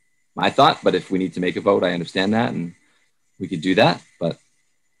be my thought. But if we need to make a vote, I understand that, and we could do that. But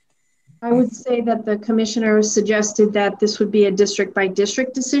I would say that the commissioner suggested that this would be a district by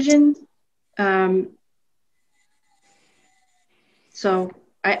district decision. So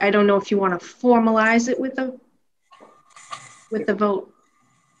I don't know if you want to formalize it with the vote.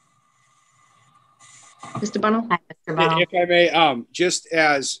 Mr. Bunnell? Hi, Mr. Ball. If I may, just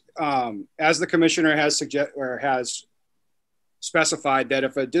as the commissioner has specified that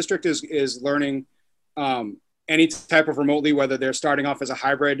if a district is learning any type of remotely, whether they're starting off as a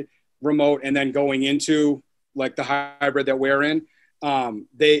hybrid remote and then going into like the hybrid that we're in,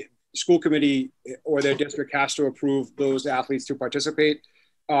 school committee or their district has to approve those athletes to participate.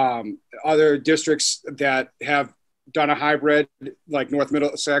 Other districts that have done a hybrid, like North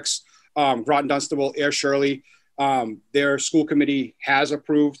Middlesex, Groton Dunstable, Air Shirley, their school committee has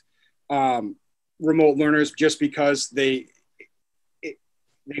approved remote learners just because they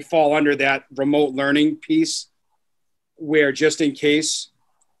fall under that remote learning piece, where just in case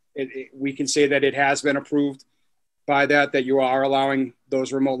we can say that it has been approved by that you are allowing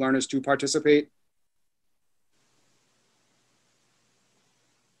those remote learners to participate.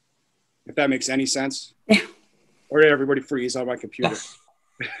 If that makes any sense. Yeah. Or did everybody freeze on my computer?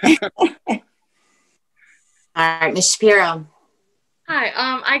 yes. All right, Ms. Shapiro.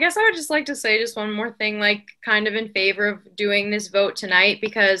 Hi, I guess I would just like to say just one more thing, like kind of in favor of doing this vote tonight,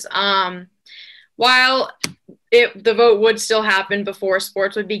 because while the vote would still happen before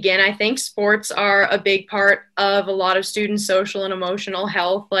sports would begin, I think sports are a big part of a lot of students' social and emotional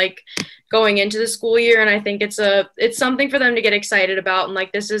health, like going into the school year. And I think it's something for them to get excited about. And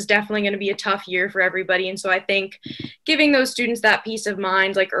like, this is definitely going to be a tough year for everybody. And so I think giving those students that peace of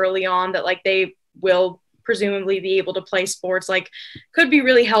mind, like early on, that like they will presumably be able to play sports, like could be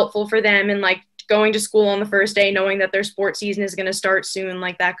really helpful for them. And like going to school on the first day, knowing that their sports season is going to start soon,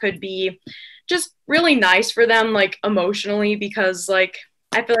 like that could be just really nice for them, like emotionally, because like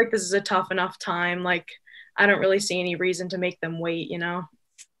I feel like this is a tough enough time. Like I don't really see any reason to make them wait, you know?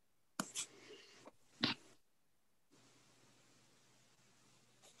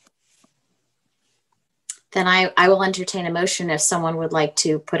 Then I will entertain a motion if someone would like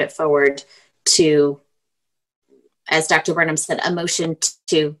to put it forward to, as Dr. Burnham said, a motion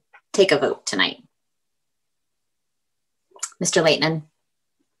to take a vote tonight. Mr. Leighton.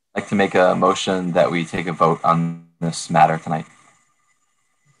 I'd like to make a motion that we take a vote on this matter tonight.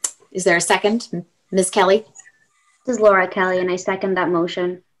 Is there a second? Ms. Kelly? This is Laura Kelly, and I second that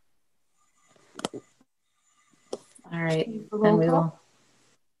motion. All right, Roll then we call. will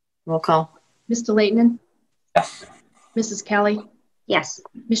roll call. Mr. Leighton? Yes. Mrs. Kelly? Yes.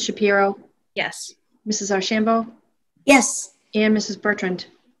 Ms. Shapiro? Yes. Mrs. Archambault? Yes. And Mrs. Bertrand?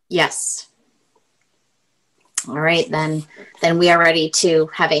 Yes. All right, then we are ready to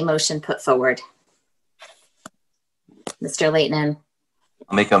have a motion put forward. Mr. Leighton.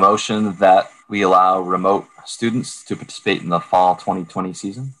 I'll make a motion that we allow remote students to participate in the fall 2020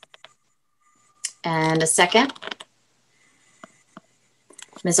 season. And a second.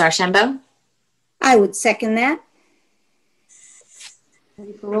 Ms. Archambault? I would second that.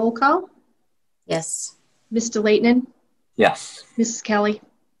 Ready for roll call? Yes. Mr. Leighton? Yes. Mrs. Kelly?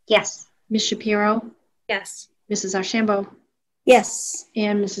 Yes. Ms. Shapiro? Yes. Mrs. Archambault? Yes.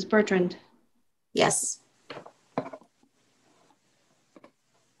 And Mrs. Bertrand? Yes.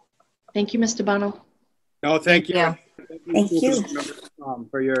 Thank you, Mr. Bunnell. No, thank you. Yeah. Thank you.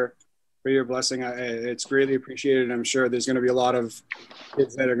 For your blessing. It's greatly appreciated. I'm sure there's going to be a lot of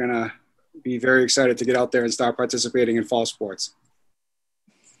kids that are going to be very excited to get out there and start participating in fall sports.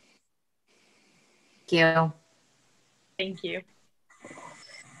 Thank you. Thank you.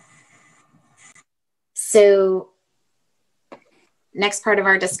 So next part of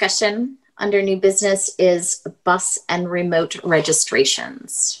our discussion under new business is bus and remote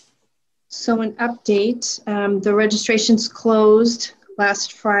registrations. So an update, the registrations closed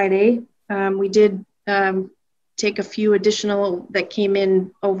last Friday. We did take a few additional that came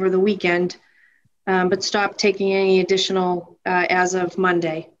in over the weekend, but stopped taking any additional as of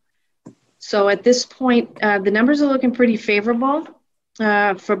Monday. So at this point, the numbers are looking pretty favorable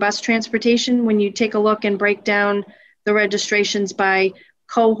for bus transportation. When you take a look and break down the registrations by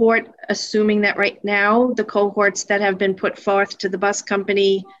cohort, assuming that right now the cohorts that have been put forth to the bus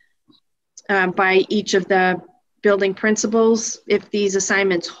company by each of the building principals, if these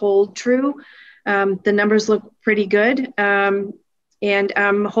assignments hold true, the numbers look pretty good. And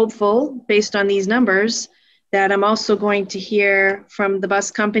I'm hopeful, based on these numbers, that I'm also going to hear from the bus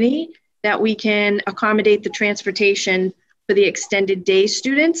company that we can accommodate the transportation for the extended day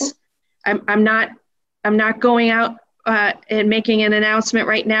students. I'm not going out and making an announcement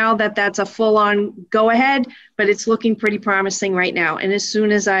right now that that's a full-on go-ahead, but it's looking pretty promising right now. And as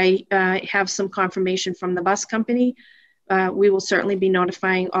soon as I have some confirmation from the bus company, we will certainly be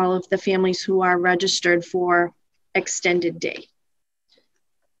notifying all of the families who are registered for extended day.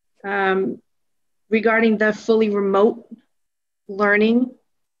 Regarding the fully remote learning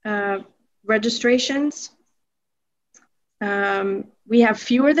registrations, we have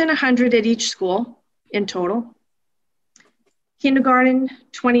fewer than 100 at each school in total. Kindergarten,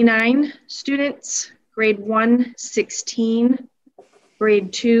 29 students, grade 1, 16,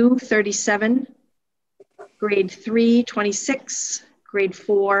 grade 2, 37, grade 3, 26, grade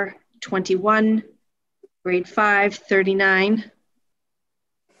 4, 21, grade 5, 39,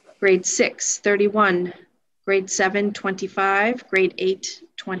 grade 6, 31, grade 7, 25, grade 8,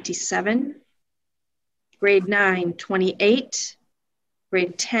 27, grade 9, 28,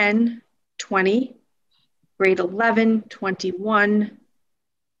 grade 10, 20, grade 11, 21,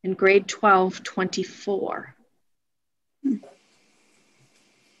 and grade 12, 24.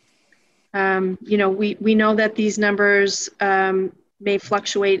 You know, we know that these numbers may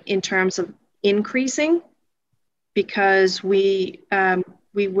fluctuate in terms of increasing, because we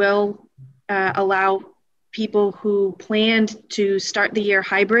will allow people who planned to start the year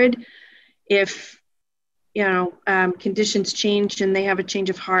hybrid, if conditions change and they have a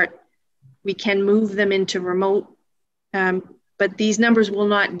change of heart, we can move them into remote, but these numbers will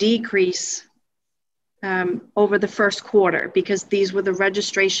not decrease over the first quarter, because these were the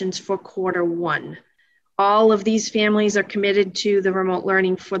registrations for quarter 1. All of these families are committed to the remote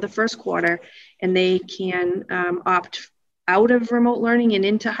learning for the first quarter, and they can opt out of remote learning and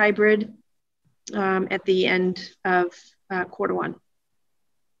into hybrid at the end of quarter 1.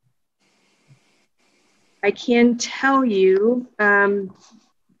 I can tell you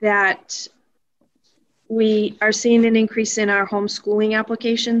that we are seeing an increase in our homeschooling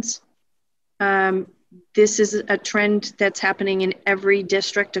applications. This is a trend that's happening in every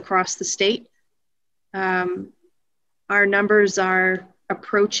district across the state. Our numbers are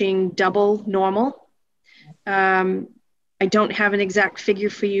approaching double normal. I don't have an exact figure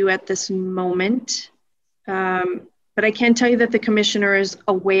for you at this moment, but I can tell you that the commissioner is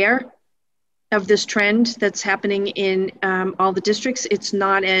aware of this trend that's happening in all the districts. It's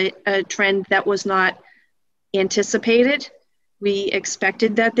not a trend that was not anticipated. We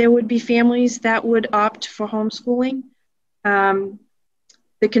expected that there would be families that would opt for homeschooling.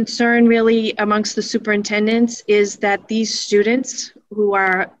 The concern really amongst the superintendents is that these students who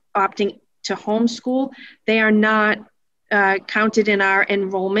are opting to homeschool, they are not counted in our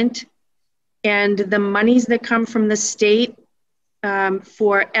enrollment. And the monies that come from the state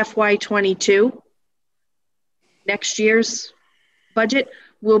for FY22, next year's budget,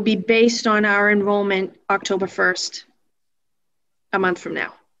 will be based on our enrollment October 1st, a month from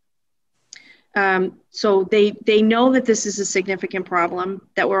now. So they know that this is a significant problem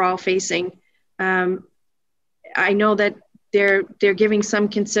that we're all facing. I know that they're giving some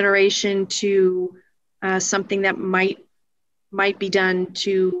consideration to something that might be done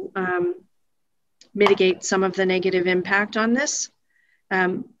to mitigate some of the negative impact on this.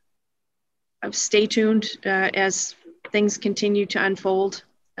 Stay tuned as things continue to unfold.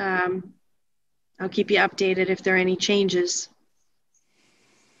 I'll keep you updated if there are any changes.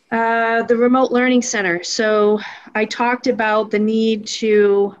 The remote learning center. So I talked about the need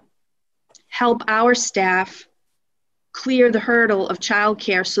to help our staff clear the hurdle of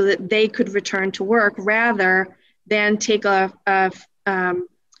childcare so that they could return to work rather than take a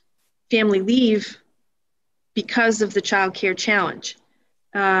family leave because of the childcare challenge.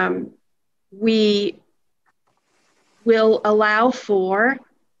 We will allow for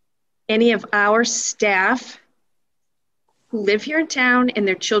any of our staff who live here in town and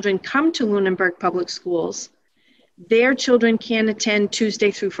their children come to Lunenburg Public Schools, their children can attend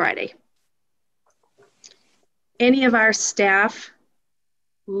Tuesday through Friday. Any of our staff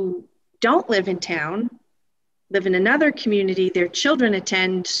who don't live in town, live in another community, their children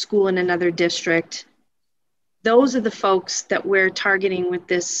attend school in another district, those are the folks that we're targeting with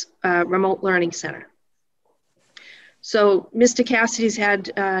this remote learning center. So Mr. Cassidy's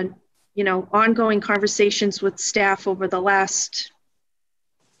had, ongoing conversations with staff over the last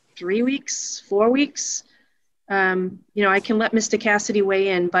 3 weeks, 4 weeks. I can let Mr. Cassidy weigh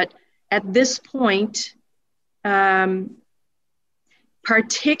in, but at this point,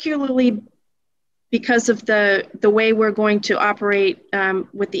 particularly because of the way we're going to operate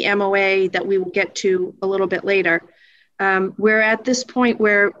with the MOA that we will get to a little bit later, we're at this point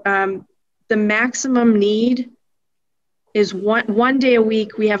where the maximum need is one day a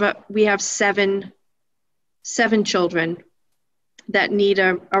week. We have seven children that need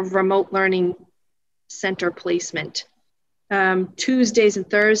a remote learning center placement. Tuesdays and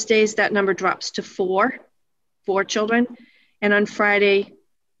Thursdays, that number drops to four children. And on Friday,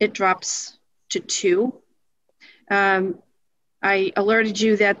 it drops to 2. I alerted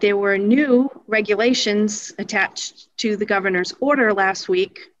you that there were new regulations attached to the governor's order last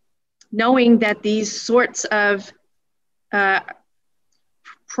week, knowing that these sorts of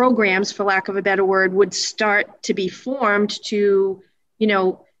programs, for lack of a better word, would start to be formed to,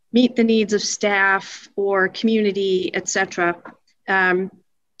 meet the needs of staff or community, et cetera.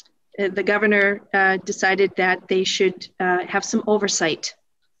 The governor decided that they should have some oversight.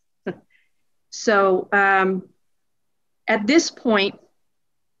 So at this point,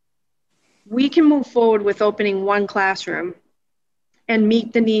 we can move forward with opening one classroom and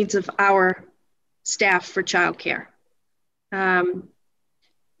meet the needs of our staff for childcare.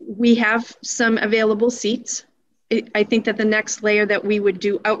 We have some available seats. I think that the next layer that we would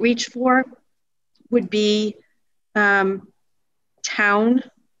do outreach for would be town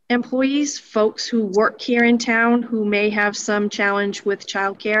employees, folks who work here in town who may have some challenge with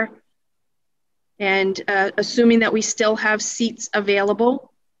childcare. And assuming that we still have seats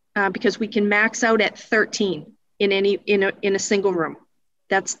available, because we can max out at 13 in a single room.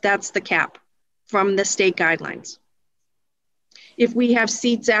 That's the cap from the state guidelines. If we have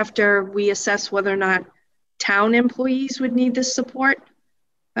seats after we assess whether or not town employees would need this support,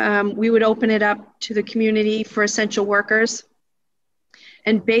 we would open it up to the community for essential workers.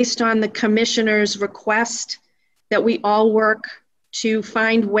 And based on the commissioner's request that we all work to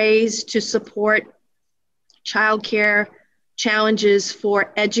find ways to support childcare challenges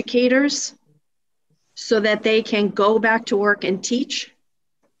for educators so that they can go back to work and teach.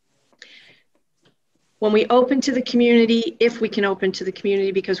 When we open to the community, if we can open to the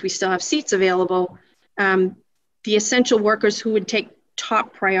community because we still have seats available, the essential workers who would take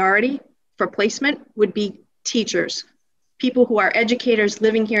top priority for placement would be teachers, people who are educators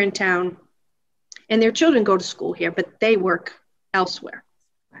living here in town, and their children go to school here, but they work elsewhere.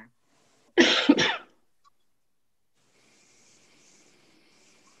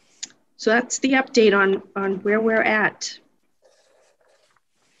 So that's the update on where we're at.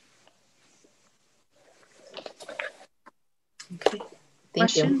 Okay. Thank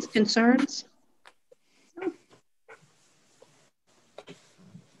Questions, you. concerns?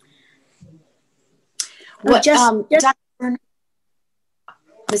 What, Just- Dr.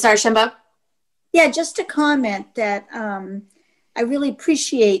 Ms. Archambault? Yeah, just a comment that I really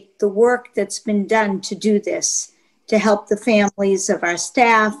appreciate the work that's been done to do this, to help the families of our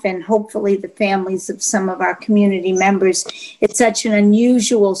staff and hopefully the families of some of our community members. It's such an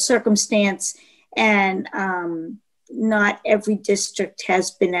unusual circumstance, and not every district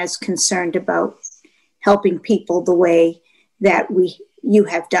has been as concerned about helping people the way that you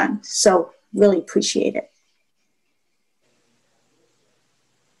have done. So really appreciate it.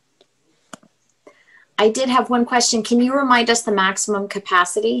 I did have one question. Can you remind us the maximum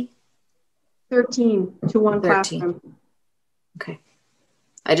capacity? 13 to one 13. classroom. Okay.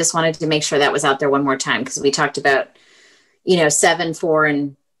 I just wanted to make sure that was out there one more time because we talked about, 7, 4,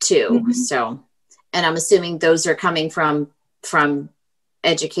 and 2. Mm-hmm. So, and I'm assuming those are coming from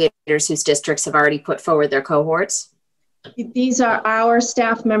educators whose districts have already put forward their cohorts. These are our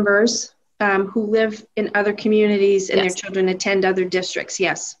staff members who live in other communities and Yes. their children attend other districts.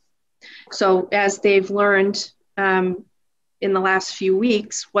 Yes. So as they've learned in the last few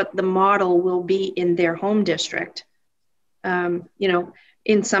weeks, what the model will be in their home district.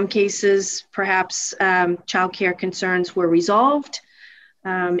 In some cases, perhaps childcare concerns were resolved.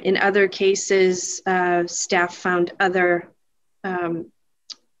 In other cases, staff found other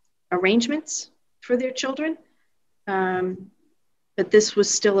arrangements for their children. But this was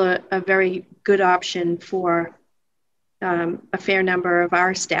still a very good option for a fair number of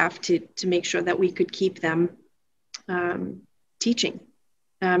our staff to make sure that we could keep them teaching.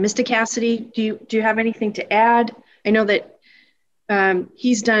 Mr. Cassidy, do you have anything to add? I know that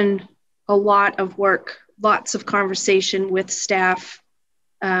he's done a lot of work lots of conversation with staff,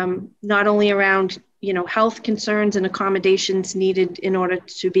 not only around, health concerns and accommodations needed in order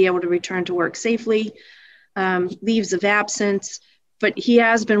to be able to return to work safely, leaves of absence, but he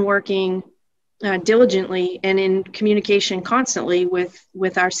has been working diligently and in communication constantly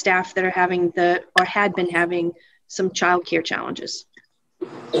with our staff that are having had been having some childcare challenges.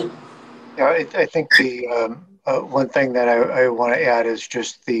 Yeah, I think the one thing that I want to add is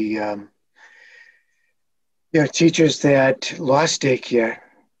just the teachers that lost daycare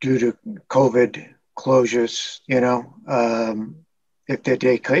due to COVID closures. If their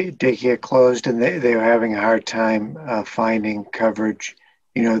daycare closed and they were having a hard time finding coverage,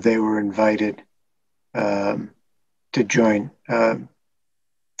 they were invited to join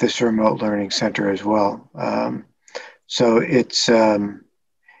this remote learning center as well. So it's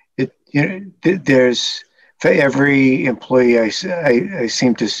there's, for every employee I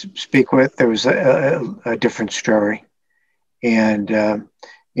seem to speak with, there was a different story, and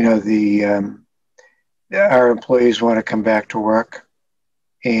our employees want to come back to work,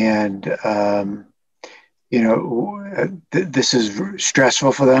 and this is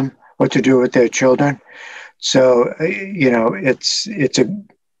stressful for them, what to do with their children. So this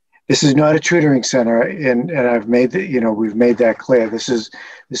is not a tutoring center, and I've made we've made that clear. This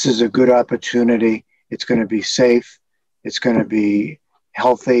is a good opportunity. It's going to be safe, it's going to be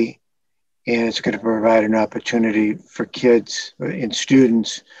healthy, and it's going to provide an opportunity for kids and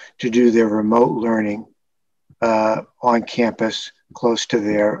students to do their remote learning on campus, close to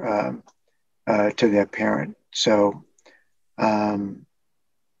their parent. So, I'm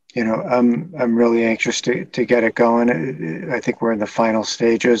really anxious to get it going. I think we're in the final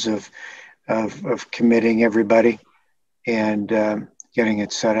stages of committing everybody and getting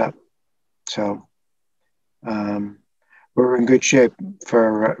it set up. So we're in good shape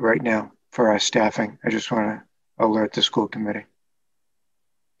for right now for our staffing. I just want to alert the school committee.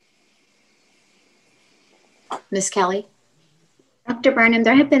 Ms. Kelly? Dr. Burnham,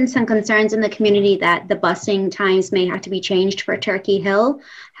 there have been some concerns in the community that the busing times may have to be changed for Turkey Hill.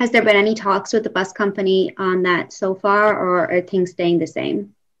 Has there been any talks with the bus company on that so far, or are things staying the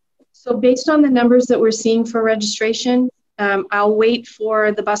same? So based on the numbers that we're seeing for registration, I'll wait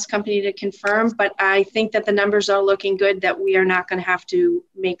for the bus company to confirm, but I think that the numbers are looking good, that we are not going to have to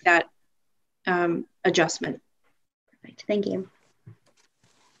make that adjustment. Perfect. Thank you.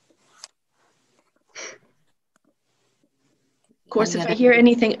 Of course, if I hear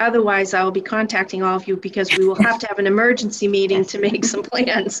anything otherwise, I will be contacting all of you, because we will have to have an emergency meeting to make some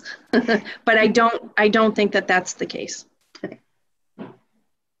plans. But I don't think that that's the case. Okay.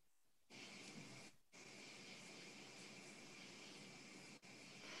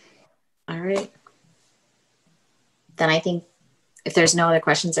 All right. Then I think if there's no other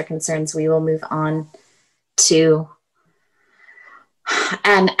questions or concerns, we will move on to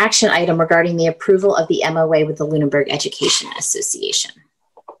an action item regarding the approval of the MOA with the Lunenburg Education Association.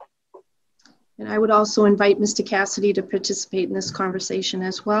 And I would also invite Mr. Cassidy to participate in this conversation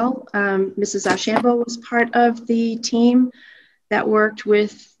as well. Mrs. Ashambo was part of the team that worked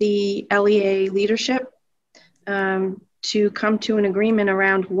with the LEA leadership to come to an agreement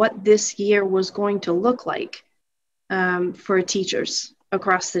around what this year was going to look like for teachers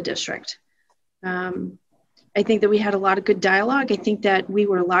across the district. I think that we had a lot of good dialogue. I think that we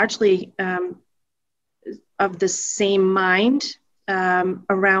were largely of the same mind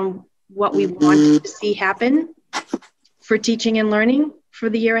around what we wanted to see happen for teaching and learning for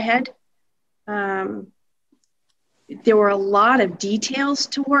the year ahead. There were a lot of details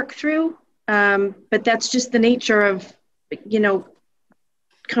to work through, but that's just the nature of,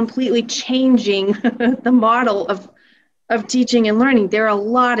 completely changing the model of teaching and learning. There are a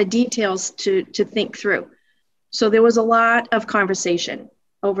lot of details to think through. So there was a lot of conversation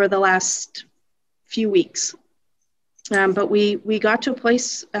over the last few weeks. But we got to a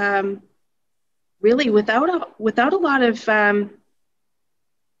place really without a lot of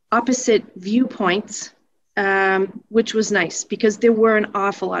opposite viewpoints, which was nice, because there were an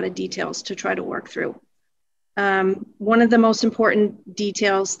awful lot of details to try to work through. One of the most important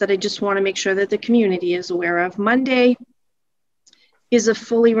details that I just want to make sure that the community is aware of: Monday is a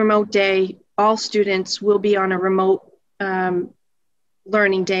fully remote day. All students will be on a remote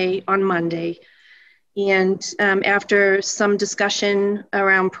learning day on Monday. And after some discussion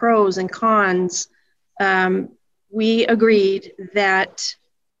around pros and cons, we agreed that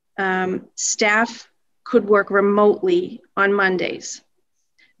staff could work remotely on Mondays.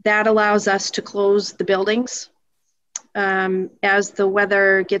 That allows us to close the buildings as the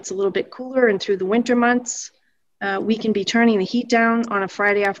weather gets a little bit cooler and through the winter months. we can be turning the heat down on a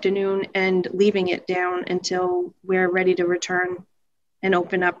Friday afternoon and leaving it down until we're ready to return and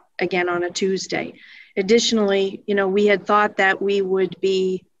open up again on a Tuesday. Additionally, we had thought that we would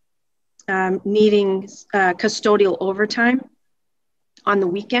be needing custodial overtime on the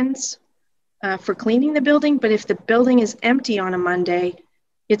weekends for cleaning the building, but if the building is empty on a Monday,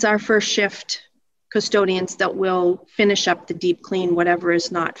 it's our first shift custodians that will finish up the deep clean, whatever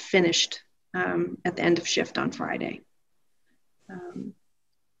is not finished at the end of shift on Friday.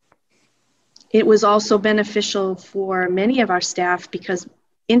 It was also beneficial for many of our staff because,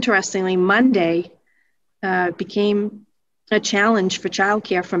 interestingly, Monday became a challenge for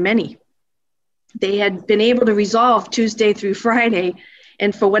childcare for many. They had been able to resolve Tuesday through Friday,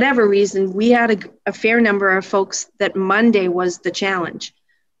 and for whatever reason, we had a fair number of folks that Monday was the challenge.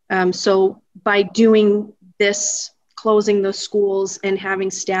 So by doing this, closing the schools and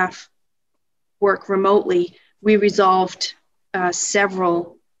having staff work remotely, we resolved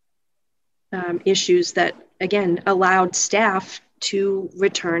several issues that, again, allowed staff to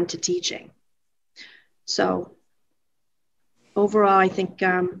return to teaching. So overall, I think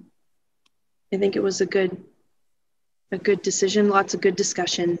it was a good decision, lots of good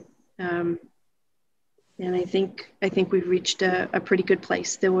discussion. And I think we've reached a pretty good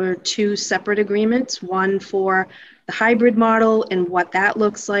place. There were 2 separate agreements, one for the hybrid model and what that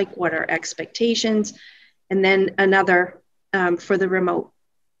looks like, what are expectations, and then another for the remote.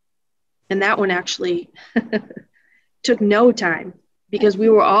 And that one actually took no time because we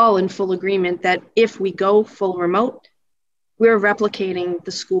were all in full agreement that if we go full remote, we're replicating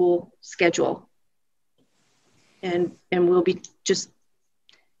the school schedule. And we'll be just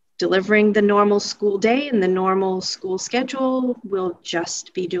delivering the normal school day and the normal school schedule. We'll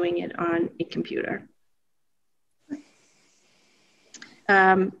just be doing it on a computer.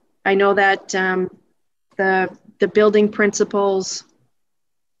 I know that the building principals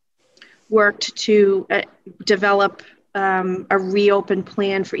worked to develop a reopen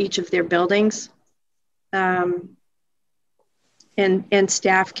plan for each of their buildings. And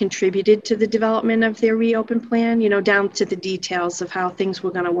staff contributed to the development of their reopen plan, down to the details of how things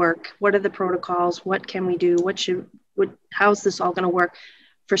were going to work. What are the protocols? What can we do? How's this all going to work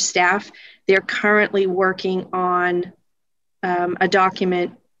for staff? They're currently working on a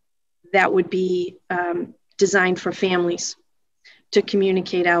document that would be designed for families to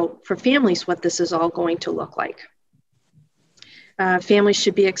communicate out for families what this is all going to look like. Families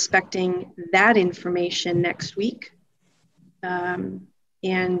should be expecting that information next week. And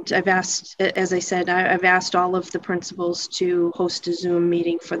I've asked, as I said, I've asked all of the principals to host a Zoom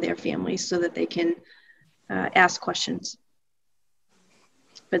meeting for their families so that they can ask questions.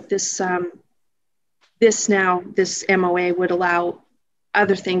 But this MOA would allow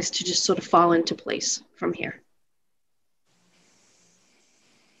other things to just sort of fall into place from here.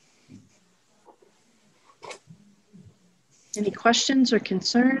 Any questions or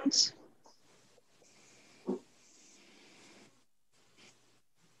concerns?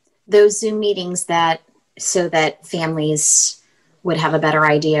 Those Zoom meetings so that families would have a better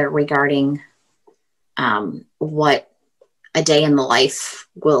idea regarding what a day in the life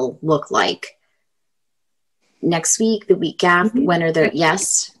will look like. Next week, the week after, when are there?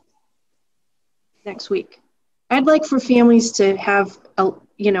 Yes. Next week. I'd like for families to have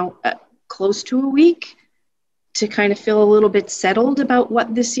close to a week to kind of feel a little bit settled about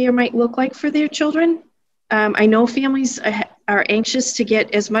what this year might look like for their children. I know families are anxious to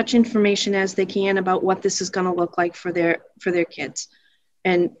get as much information as they can about what this is going to look like for their kids.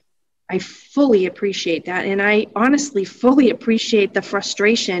 And I fully appreciate that. And I honestly fully appreciate the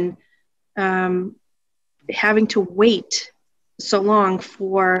frustration having to wait so long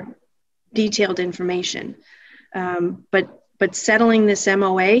for detailed information. But settling this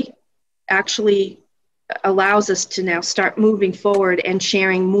MOA actually allows us to now start moving forward and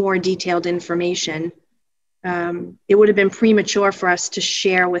sharing more detailed information. It would have been premature for us to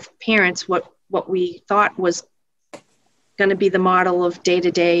share with parents what we thought was going to be the model of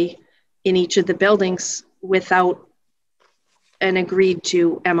day-to-day in each of the buildings without an agreed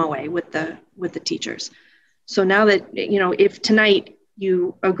to MOA with the teachers. So now that, if tonight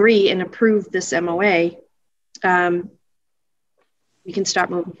you agree and approve this MOA, we can start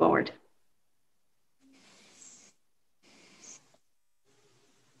moving forward.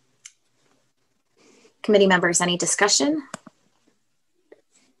 Committee members, any discussion?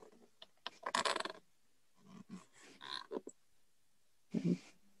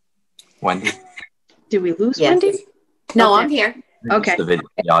 Wendy? Did we lose Yes. Wendy? No, Okay. I'm here. Okay. The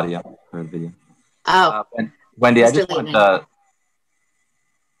audio or the video. Oh, Wendy, I Mr. just Lehman. wanted to,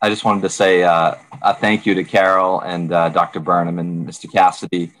 I just wanted to say a thank you to Carol and Dr. Burnham and Mr.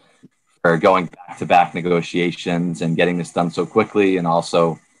 Cassidy for going back-to-back negotiations and getting this done so quickly, and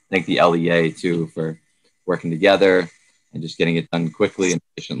also thank the LEA too for working together and just getting it done quickly and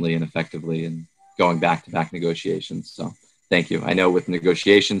efficiently and effectively and going back-to-back negotiations. So thank you. I know with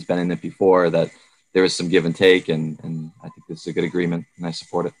negotiations, been in it before, that there is some give and take, and I think this is a good agreement and I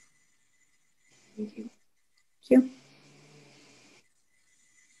support it. Thank you. Thank you.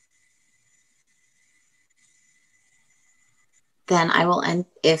 Then I will end.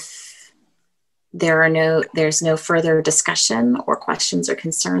 If there's no further discussion or questions or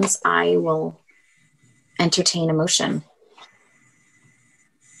concerns, I will entertain a motion.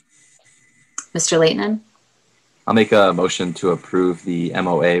 Mr. Leighton? I'll make a motion to approve the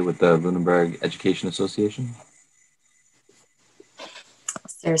MOA with the Lunenburg Education Association.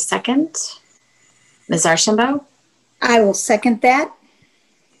 Is there a second? Ms. Archambault? I will second that.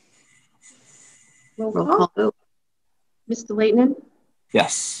 Roll Roll call. call vote. Mr. Leighton,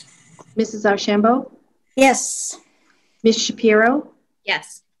 Yes. Mrs. Archambault, Yes. Ms. Shapiro,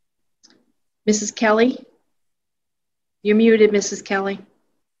 Yes. Mrs. Kelly. You're muted, Mrs. Kelly.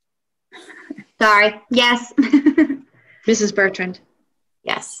 Sorry. Yes. Mrs. Bertrand.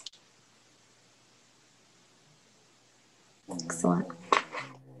 Yes. Excellent.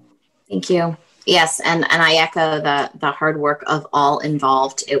 Thank you. Yes, and I echo the hard work of all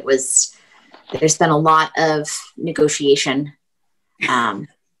involved. There's been a lot of negotiation in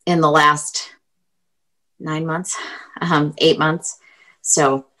the last 9 months, 8 months.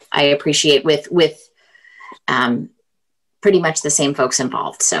 So I appreciate with pretty much the same folks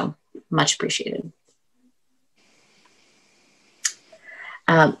involved. So much appreciated.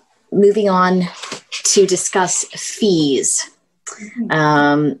 Moving on to discuss fees.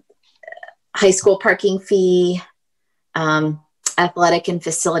 High school parking fee, athletic and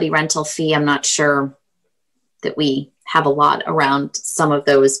facility rental fee. I'm not sure that we have a lot around some of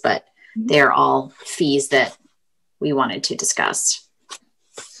those, but they're all fees that we wanted to discuss.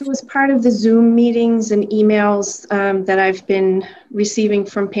 So as part of the Zoom meetings and emails that I've been receiving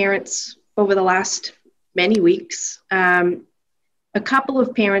from parents over the last many weeks, a couple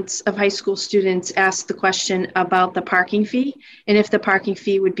of parents of high school students asked the question about the parking fee and if the parking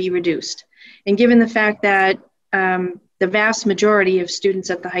fee would be reduced. And given the fact that the vast majority of students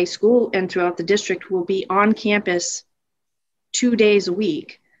at the high school and throughout the district will be on campus 2 days a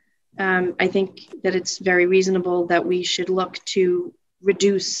week, I think that it's very reasonable that we should look to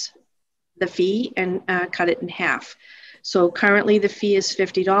reduce the fee and cut it in half. So currently the fee is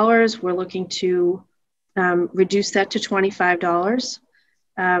 $50. We're looking to reduce that to $25.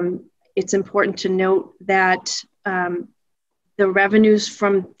 It's important to note that the revenues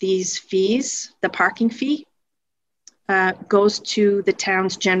from these fees, the parking fee, goes to the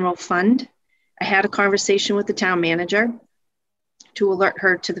town's general fund. I had a conversation with the town manager to alert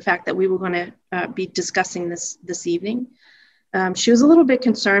her to the fact that we were going to be discussing this evening. She was a little bit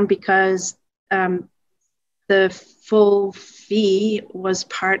concerned because the full fee was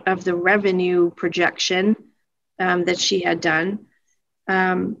part of the revenue projection that she had done.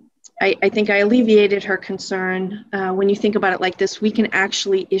 I think I alleviated her concern. When you think about it like this, we can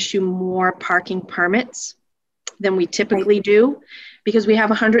actually issue more parking permits than we typically do because we have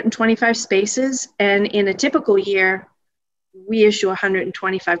 125 spaces, and in a typical year, we issue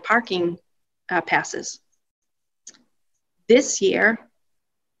 125 parking passes. This year,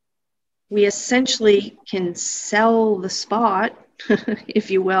 we essentially can sell the spot,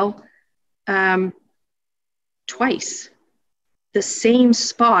 if you will, twice. The same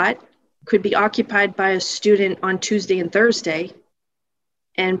spot could be occupied by a student on Tuesday and Thursday,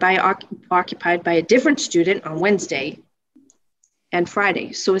 and occupied by a different student on Wednesday and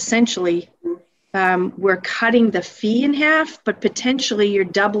Friday. So essentially, we're cutting the fee in half, but potentially you're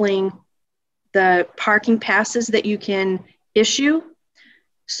doubling the parking passes that you can issue.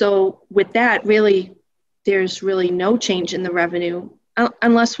 So with that, really, there's really no change in the revenue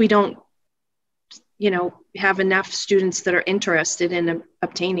unless we don't, have enough students that are interested in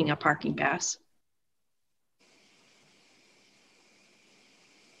obtaining a parking pass.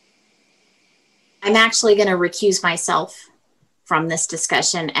 I'm actually going to recuse myself from this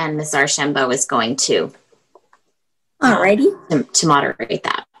discussion, and Ms. Archambault is going to to moderate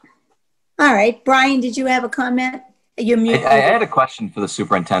that. All right. Brian, did you have a comment? You're muted. I had a question for the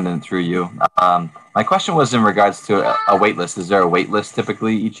superintendent through you. My question was in regards to a wait list. Is there a wait list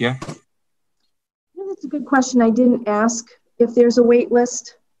typically each year? That's a good question. I didn't ask if there's a wait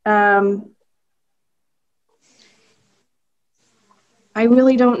list. I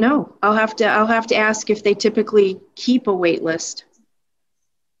really don't know. I'll have to ask if they typically keep a wait list.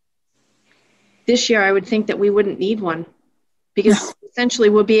 this year I would think that we wouldn't need one, because essentially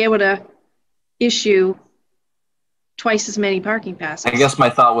we'll be able to issue twice as many parking passes. I guess my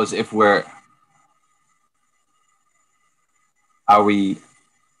thought was, if wouldn't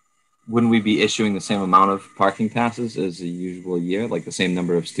we be issuing the same amount of parking passes as a usual year? Like the same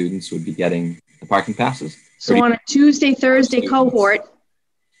number of students would be getting the parking passes? So on a Tuesday, Thursday cohort,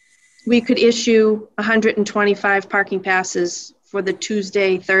 we could issue 125 parking passes for the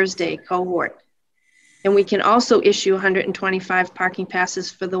Tuesday, Thursday cohort. And we can also issue 125 parking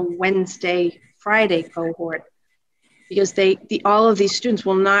passes for the Wednesday, Friday cohort, because all of these students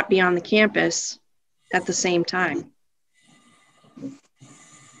will not be on the campus at the same time.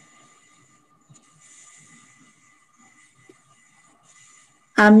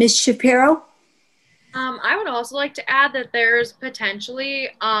 Ms. Shapiro? I would also like to add that there's potentially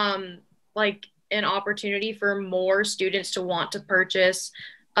like an opportunity for more students to want to purchase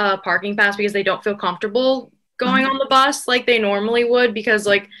a parking pass because they don't feel comfortable going on the bus like they normally would, because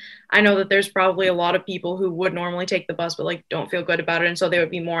like I know that there's probably a lot of people who would normally take the bus but like don't feel good about it, and so they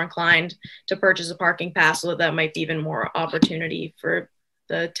would be more inclined to purchase a parking pass, so that might be even more opportunity for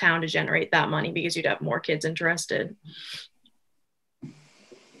the town to generate that money because you'd have more kids interested.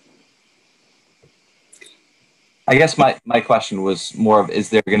 I guess my question was more of, is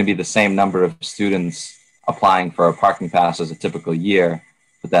there going to be the same number of students applying for a parking pass as a typical year,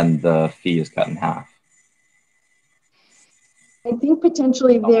 but then the fee is cut in half? I think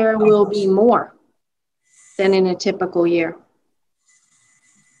potentially there will be more than in a typical year.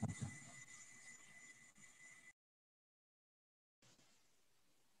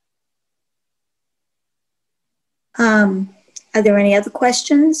 Are there any other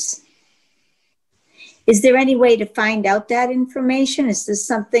questions? Is there any way to find out that information? Is this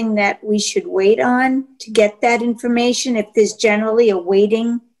something that we should wait on to get that information, if there's generally a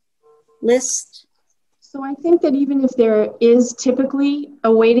waiting list? So I think that even if there is typically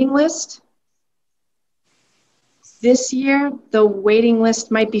a waiting list, this year the waiting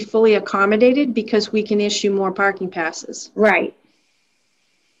list might be fully accommodated because we can issue more parking passes. Right.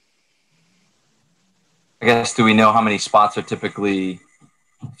 I guess, do we know how many spots are typically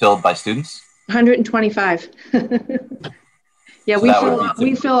filled by students? 125. Yeah, so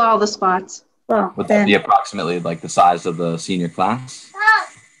we fill all the spots. Well, would that be approximately like the size of the senior class?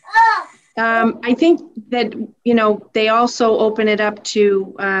 I think that, you know, they also open it up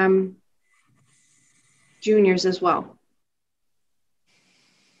to juniors as well.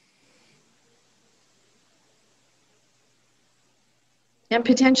 And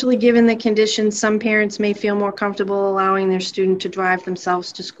potentially, given the conditions, some parents may feel more comfortable allowing their student to drive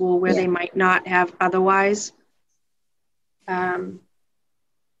themselves to school where they might not have otherwise. I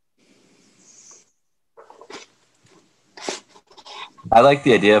like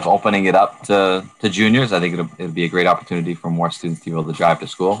the idea of opening it up to juniors. I think it'll be a great opportunity for more students to be able to drive to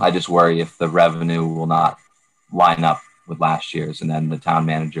school. I just worry if the revenue will not line up with last year's, and then the town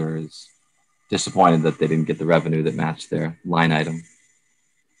manager is disappointed that they didn't get the revenue that matched their line item.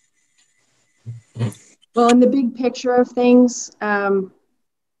 Well, in the big picture of things, you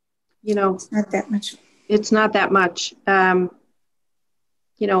know, it's not that much. It's not that much. You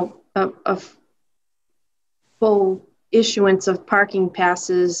know, a full issuance of parking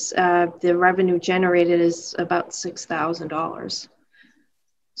passes, the revenue generated is about $6,000.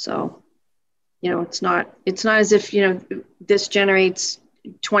 So, you know, it's not as if, you know, this generates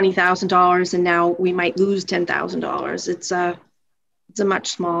 $20,000 and now we might lose $10,000. It's a much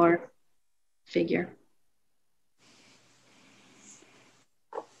smaller figure.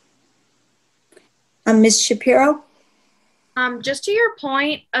 Ms. Shapiro? Just to your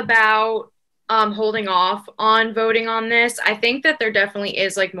point about holding off on voting on this, I think that there definitely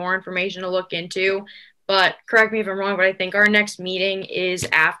is like more information to look into, but correct me if I'm wrong, but I think our next meeting is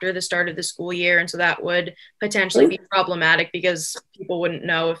after the start of the school year, and so that would potentially be problematic because people wouldn't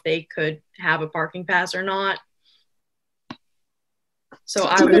know if they could have a parking pass or not. So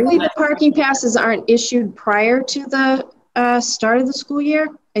typically the parking passes aren't issued prior to the start of the school year.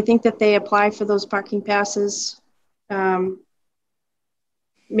 I think that they apply for those parking passes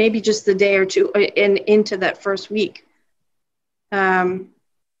maybe just the day or two into that first week. Sure.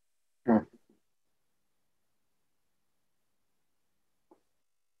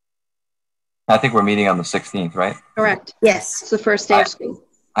 I think we're meeting on the 16th, right? Correct. Yes. It's the first day of school.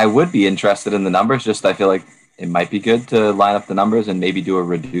 I would be interested in the numbers, just I feel like it might be good to line up the numbers and maybe do a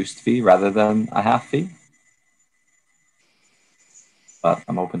reduced fee rather than a half fee. But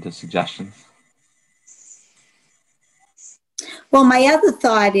I'm open to suggestions. Well, my other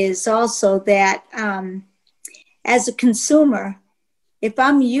thought is also that as a consumer, if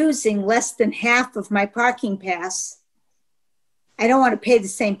I'm using less than half of my parking pass, I don't want to pay the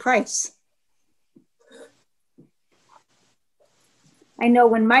same price. I know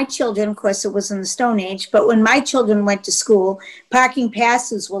when my children, of course it was in the Stone Age, but when my children went to school, parking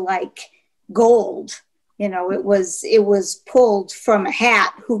passes were like gold. You know, it was pulled from a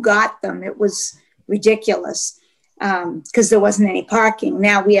hat who got them. It was ridiculous because there wasn't any parking.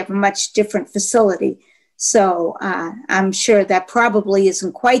 Now we have a much different facility. So I'm sure that probably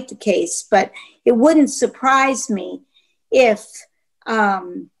isn't quite the case, but it wouldn't surprise me if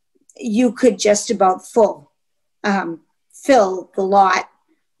you could just about fill the lot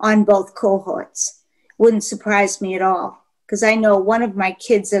on both cohorts. Wouldn't surprise me at all, because I know one of my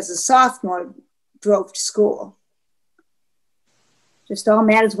kids as a sophomore drove to school. Just all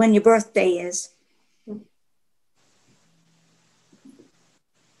matters when your birthday is.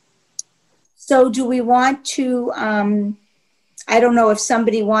 So do we want to, I don't know if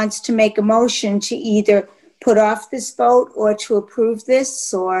somebody wants to make a motion to either put off this vote or to approve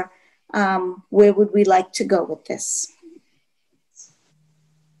this, or where would we like to go with this?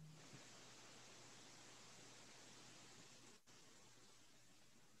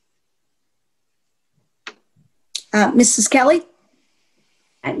 Mrs. Kelly?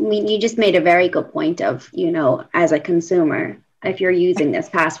 I mean, you just made a very good point of, you know, as a consumer, if you're using this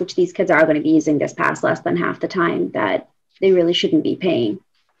pass, which these kids are going to be using this pass less than half the time, that they really shouldn't be paying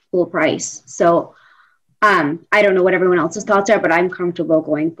full price. So I don't know what everyone else's thoughts are, but I'm comfortable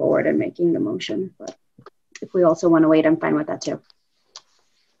going forward and making the motion. But if we also want to wait, I'm fine with that too.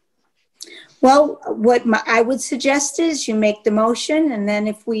 Well, what I would suggest is you make the motion, and then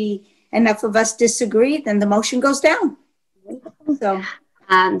if enough of us disagree, then the motion goes down. So.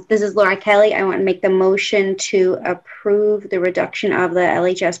 This is Laura Kelly. I want to make the motion to approve the reduction of the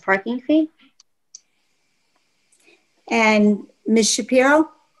LHS parking fee. And Ms.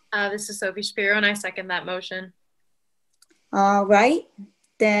 Shapiro? This is Sophie Shapiro, and I second that motion. All right.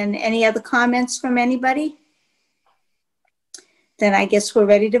 Then any other comments from anybody? Then I guess we're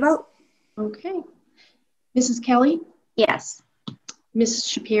ready to vote. Okay. Mrs. Kelly? Yes. Mrs.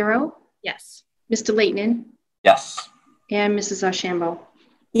 Shapiro? Yes. Mr. Leighton? Yes. And Mrs. Archambault?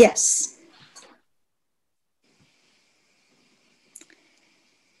 Yes.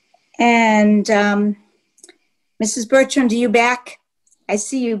 And Mrs. Bertrand, are you back? I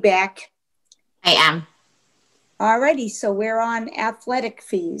see you back. I am. All righty, so we're on athletic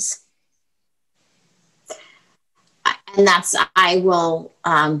fees. And I will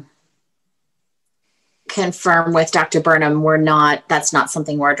confirm with Dr. Burnham, that's not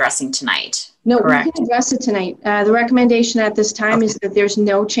something we're addressing tonight. No, correct? We can address it tonight. The recommendation at this time is that there's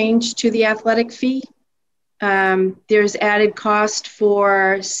no change to the athletic fee. There's added cost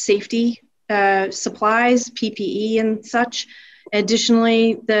for safety supplies, PPE and such.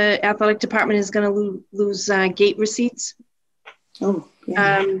 Additionally, the athletic department is going to lose gate receipts. Oh,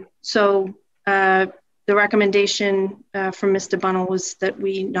 yeah. So the recommendation from Mr. Bunnell was that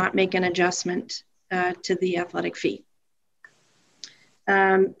we not make an adjustment to the athletic fee.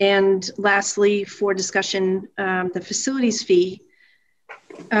 And lastly, for discussion, the facilities fee.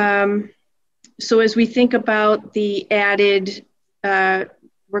 So as we think about the added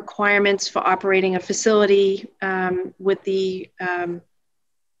requirements for operating a facility with the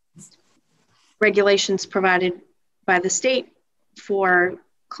regulations provided by the state for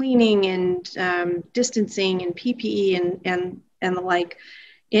cleaning and distancing and PPE and the like,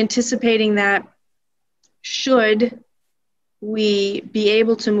 anticipating that should we be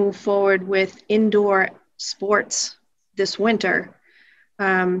able to move forward with indoor sports this winter,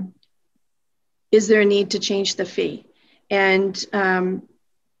 is there a need to change the fee? And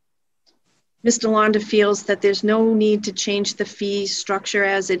Mr. Londa feels that there's no need to change the fee structure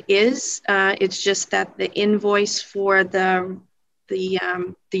as it is. It's just that the invoice for the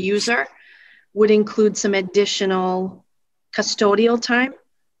user would include some additional custodial time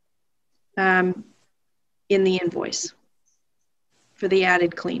in the invoice for the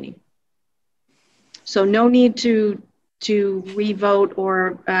added cleaning. So no need to revote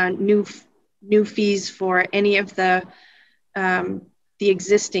or new fees for any of the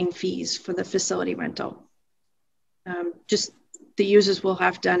existing fees for the facility rental. Just the users will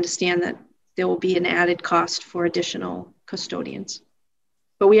have to understand that there will be an added cost for additional custodians.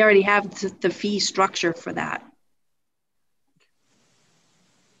 But we already have the fee structure for that.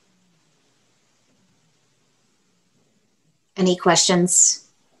 Any questions?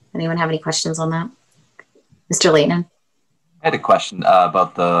 Anyone have any questions on that? Mr. Leighton? I had a question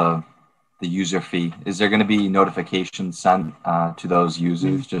about the user fee. Is there going to be notifications sent to those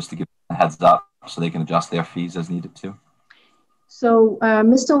users just to give them a heads up so they can adjust their fees as needed too? So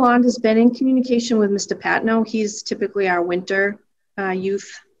Mr. Lond has been in communication with Mr. Patno. He's typically our winter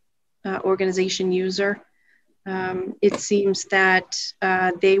youth organization user. It seems that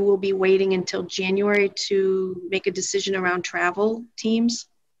they will be waiting until January to make a decision around travel teams.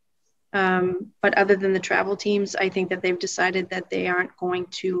 But other than the travel teams, I think that they've decided that they aren't going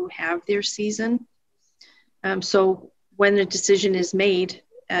to have their season. So when the decision is made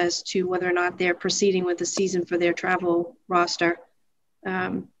as to whether or not they're proceeding with the season for their travel roster,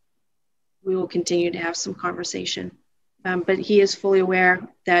 we will continue to have some conversation. But he is fully aware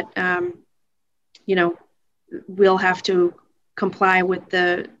that, you know, we'll have to comply with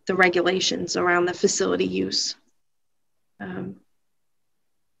the regulations around the facility use. Mr.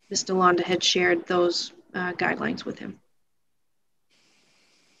 Londa had shared those guidelines with him.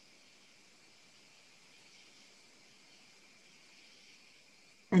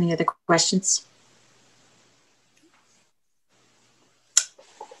 Any other questions?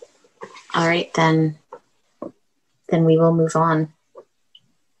 All right, then we will move on.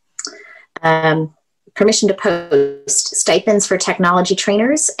 Permission to post stipends for technology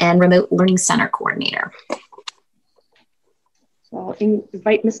trainers and remote learning center coordinator. So I'll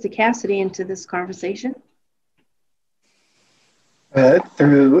invite Mr. Cassidy into this conversation.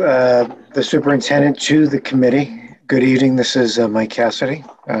 Through the superintendent to the committee. Good evening. This is Mike Cassidy,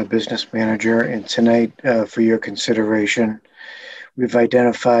 business manager, and tonight for your consideration, we've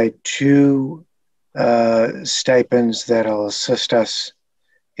identified two stipends that will assist us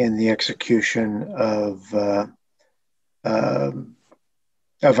in the execution of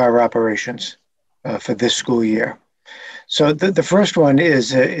our operations for this school year. So the first one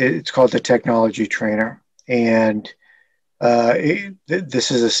is it's called the technology trainer, and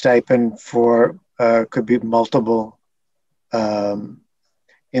this is a stipend for could be multiple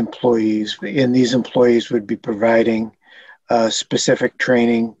employees, and these employees would be providing specific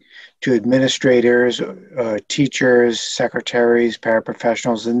training to administrators, teachers, secretaries,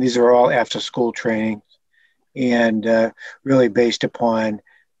 paraprofessionals, and these are all after-school training, and really based upon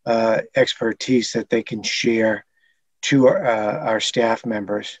expertise that they can share to our staff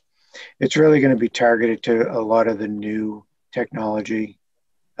members. It's really going to be targeted to a lot of the new technology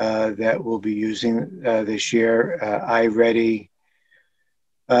that we'll be using this year. iReady,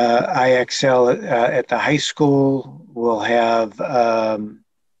 IXL at the high school. We'll have,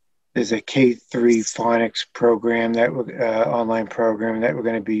 there's a K-3 phonics program, that online program that we're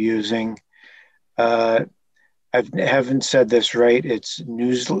going to be using. I haven't said this right. It's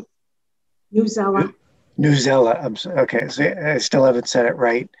Newsella. Newsella. Okay, so I still haven't said it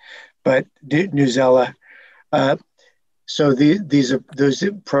right, but Newsella. So these are those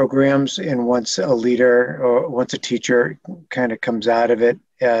programs, and once a leader or once a teacher kind of comes out of it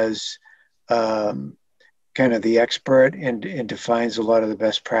as kind of the expert and defines a lot of the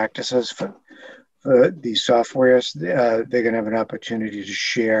best practices for these softwares, they're going to have an opportunity to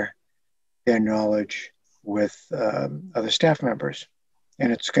share their knowledge with other staff members.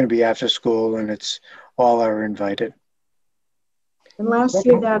 And it's going to be after school, and it's all are invited. And last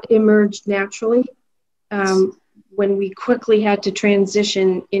year that emerged naturally. When we quickly had to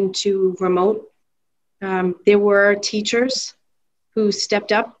transition into remote, there were teachers who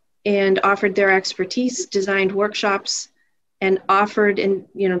stepped up and offered their expertise, designed workshops, and offered and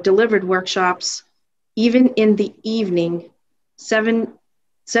delivered workshops even in the evening, 7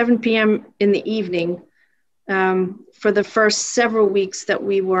 p.m. in the evening, for the first several weeks that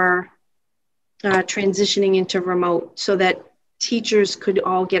we were transitioning into remote, so that teachers could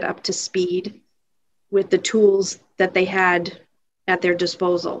all get up to speed with the tools that they had at their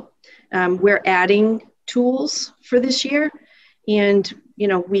disposal. We're adding tools for this year, and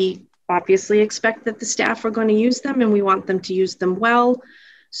we obviously expect that the staff are going to use them, and we want them to use them well.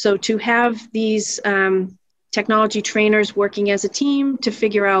 So to have these technology trainers working as a team to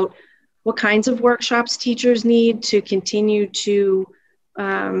figure out what kinds of workshops teachers need to continue to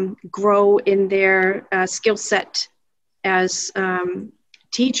grow in their skill set as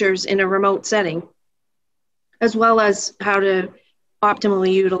teachers in a remote setting, as well as how to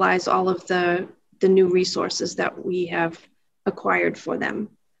optimally utilize all of the new resources that we have acquired for them.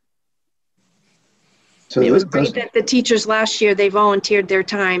 So it was great that the teachers last year, they volunteered their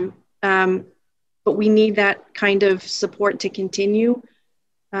time, but we need that kind of support to continue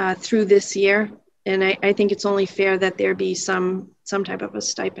through this year. And I think it's only fair that there be some type of a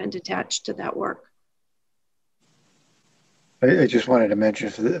stipend attached to that work. I just wanted to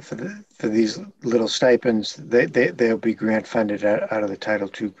mention for these little stipends, they'll be grant funded out of the Title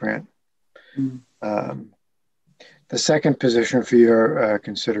II grant. Mm-hmm. The second position for your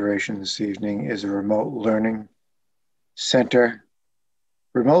consideration this evening is a remote learning center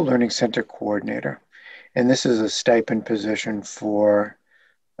Remote Learning Center Coordinator. And this is a stipend position for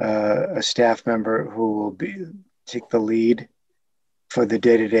a staff member who will take the lead for the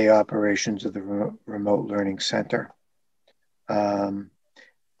day-to-day operations of the Remote Learning Center.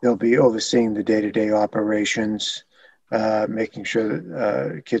 They'll be overseeing the day-to-day operations, making sure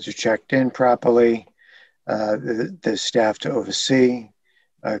that kids are checked in properly, the staff to oversee,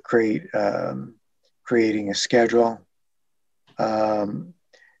 creating a schedule,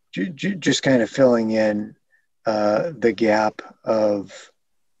 just kind of filling in the gap of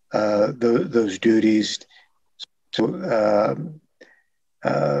those duties. So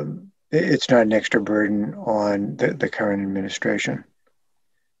it's not an extra burden on the current administration.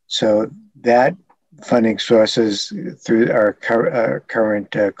 So that funding sources through our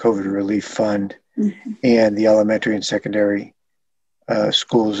current COVID relief fund and the elementary and secondary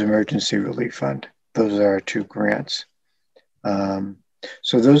schools emergency relief fund. Those are our two grants.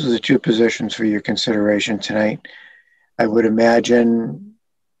 So those are the two positions for your consideration tonight. I would imagine,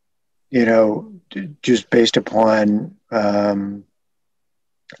 just based upon the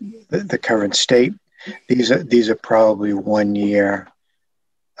current state, these are probably 1 year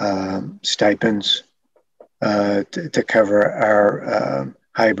stipends to cover our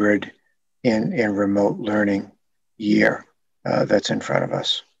hybrid and remote learning year that's in front of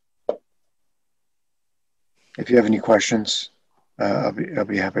us. If you have any questions, I'll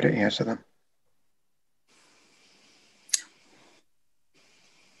be happy to answer them.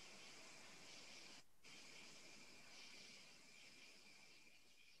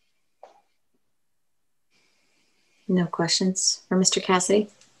 No questions for Mr. Cassidy?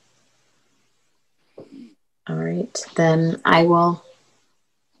 All right, then I will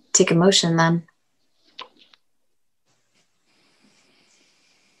take a motion then.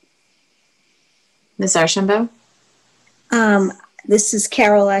 Ms. Archambault? This is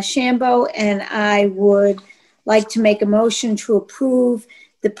Carol Ashambo, and I would like to make a motion to approve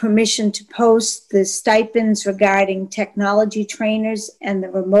the permission to post the stipends regarding technology trainers and the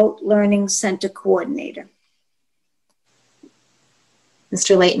Remote Learning Center Coordinator.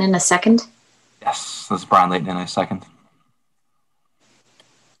 Mr. Leighton, a second? Yes, this is Brian Leighton, I second.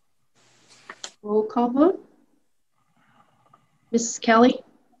 Roll call vote. Mrs. Kelly?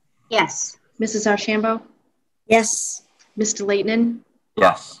 Yes. Mrs. Archambault? Yes. Mr. Leighton?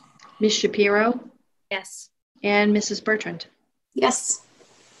 Yes. Ms. Shapiro? Yes. And Mrs. Bertrand? Yes.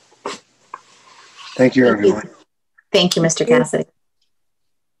 Thank you, Thank everyone. Thank you, Mr. Cassidy.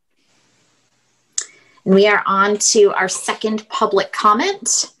 And we are on to our second public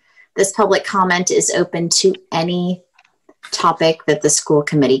comment. This public comment is open to any topic that the school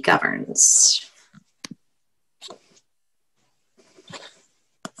committee governs.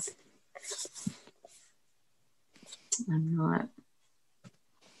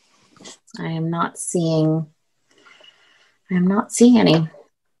 I am not seeing any.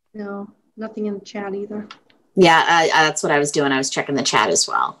 No, nothing in the chat either. Yeah, that's what I was doing. I was checking the chat as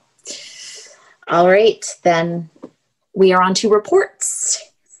well. All right, then we are on to reports.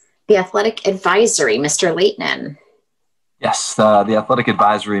 The athletic advisory, Mr. Leighton. Yes, the athletic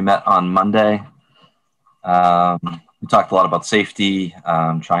advisory met on Monday. We talked a lot about safety,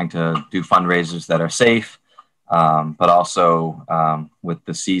 trying to do fundraisers that are safe, but also with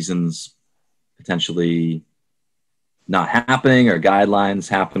the seasons potentially not happening or guidelines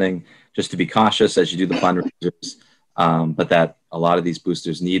happening, just to be cautious as you do the fundraisers, but that a lot of these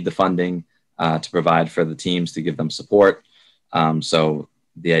boosters need the funding to provide for the teams to give them support. So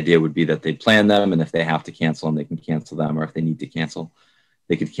the idea would be that they plan them, and if they have to cancel them, they can cancel them, or if they need to cancel,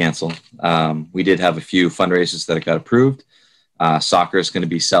 they could cancel. We did have a few fundraisers that got approved. Soccer is going to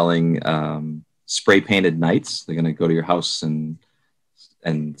be selling spray painted nights. They're going to go to your house and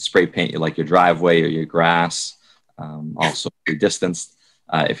spray paint like your driveway or your grass, also be distanced.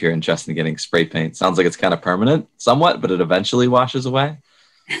 If you're interested in getting spray paint, sounds like it's kind of permanent somewhat, but it eventually washes away.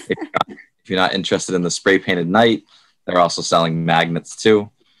 If you're not interested in the spray painted night, they're also selling magnets too.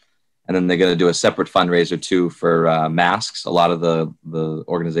 And then they're going to do a separate fundraiser too for masks. A lot of the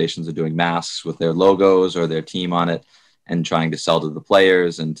organizations are doing masks with their logos or their team on it and trying to sell to the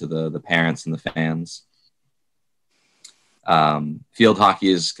players and to the parents and the fans. Field hockey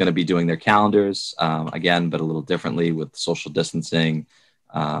is going to be doing their calendars again, but a little differently with social distancing,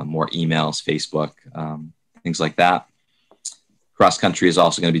 more emails, Facebook, things like that. Cross country is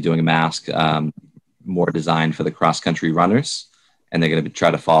also going to be doing a mask, more designed for the cross country runners. And they're going to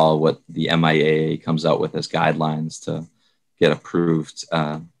try to follow what the MIAA comes out with as guidelines to get approved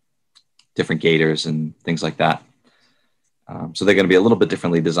different gaiters and things like that. So they're going to be a little bit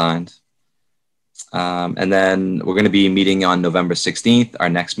differently designed. And then we're going to be meeting on November 16th, our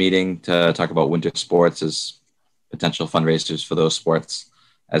next meeting, to talk about winter sports as potential fundraisers for those sports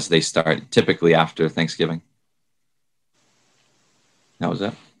as they start typically after Thanksgiving. That was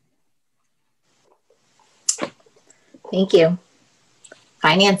it. Thank you.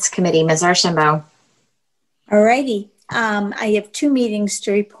 Finance Committee, Ms. Archambault. All righty. I have 2 meetings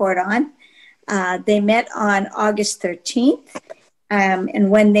to report on. They met on August 13th. And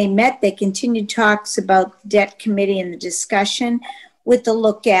when they met, they continued talks about the debt committee and the discussion with a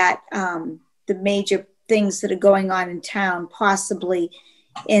look at the major things that are going on in town, possibly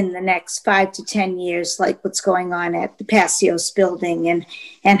in the next 5 to 10 years, like what's going on at the Passios building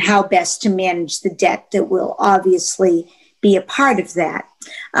and how best to manage the debt that will obviously be a part of that.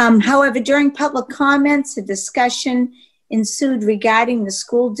 However, during public comments, a discussion ensued regarding the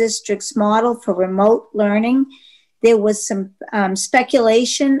school district's model for remote learning. There was some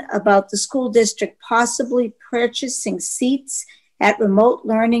speculation about the school district possibly purchasing seats at remote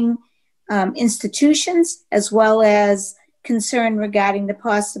learning institutions, as well as concern regarding the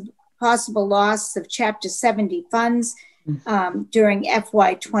possible loss of Chapter 70 funds during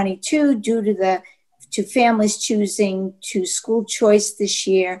FY22 due to families choosing to school choice this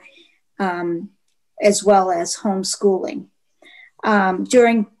year, as well as homeschooling.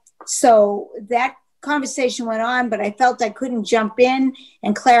 So that conversation went on, but I felt I couldn't jump in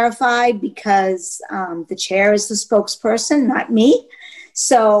and clarify because the chair is the spokesperson, not me.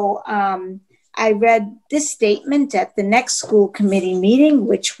 So I read this statement at the next school committee meeting,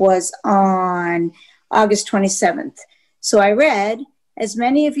 which was on August 27th. So I read, as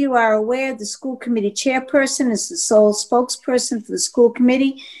many of you are aware, the school committee chairperson is the sole spokesperson for the school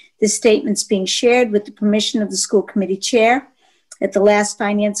committee. This statement's being shared with the permission of the school committee chair. At the last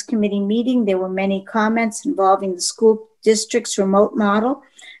finance committee meeting, there were many comments involving the school district's remote model.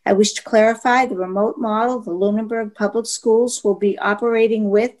 I wish to clarify the remote model the Lunenburg Public Schools will be operating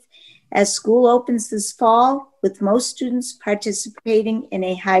with as school opens this fall, with most students participating in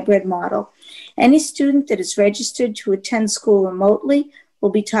a hybrid model. Any student that is registered to attend school remotely will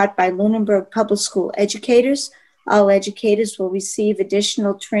be taught by Lunenburg Public School educators. All educators will receive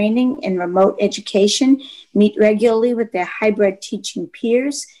additional training in remote education, meet regularly with their hybrid teaching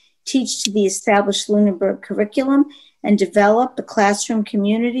peers, teach to the established Lunenburg curriculum, and develop a classroom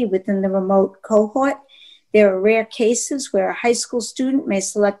community within the remote cohort. There are rare cases where a high school student may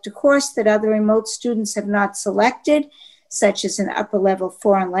select a course that other remote students have not selected, such as an upper-level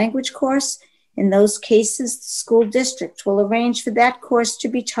foreign language course. In those cases, the school district will arrange for that course to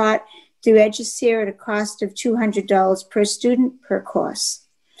be taught through EduSeer at a cost of $200 per student per course.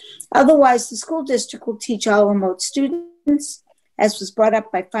 Otherwise, the school district will teach all remote students. As was brought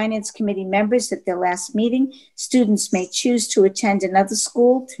up by Finance Committee members at their last meeting, students may choose to attend another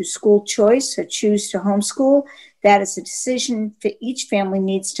school through school choice or choose to homeschool. That is a decision that each family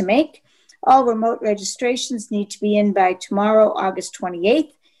needs to make. All remote registrations need to be in by tomorrow, August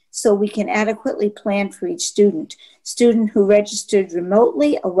 28th, so we can adequately plan for each student. Students who registered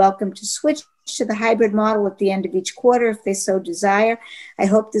remotely are welcome to switch to the hybrid model at the end of each quarter if they so desire. I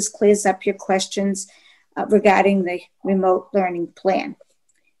hope this clears up your questions regarding the remote learning plan.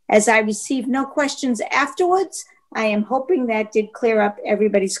 As I received no questions afterwards, I am hoping that did clear up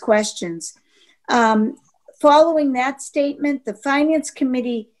everybody's questions. Following that statement, the Finance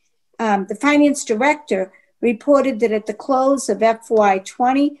Committee, the Finance Director reported that at the close of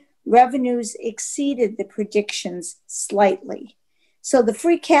FY20, revenues exceeded the predictions slightly. So the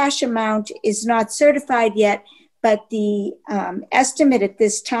free cash amount is not certified yet, but the estimate at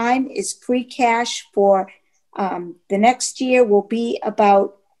this time is free cash for the next year will be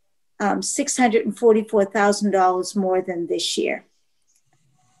about $644,000 more than this year.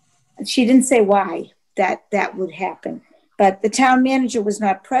 She didn't say why that would happen, but the town manager was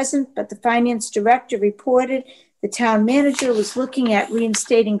not present, but the finance director reported the town manager was looking at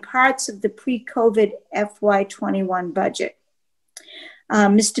reinstating parts of the pre-COVID FY21 budget.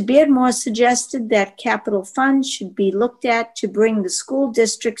 Mr. Beardmore suggested that capital funds should be looked at to bring the school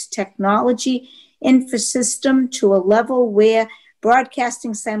district's technology infosystem to a level where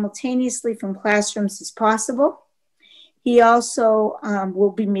broadcasting simultaneously from classrooms is possible. He also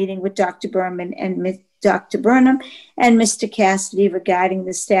will be meeting with Dr. Burnham and Mr. Cassidy regarding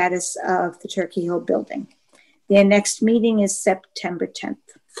the status of the Turkey Hill building. Their next meeting is September 10th.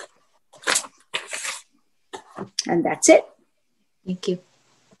 And that's it. Thank you.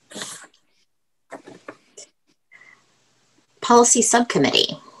 Policy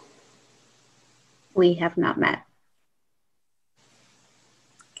Subcommittee. We have not met.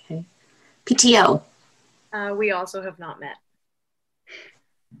 Okay. PTO. We also have not met.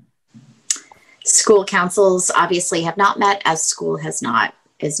 School councils obviously have not met as school is not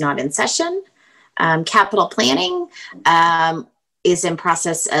in session. Capital planning is in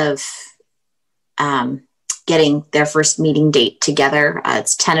process of getting their first meeting date together.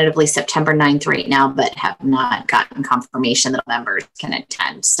 It's tentatively September 9th right now, but have not gotten confirmation that members can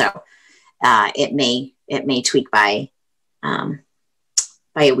attend. So it may tweak by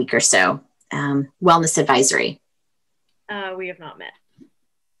a week or so. Wellness advisory. We have not met.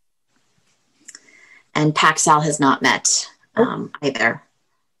 And PacSal has not met either.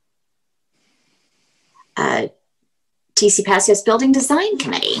 TC Passios Building Design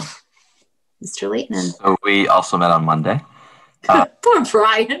Committee. Mr. Leighton. So we also met on Monday. Poor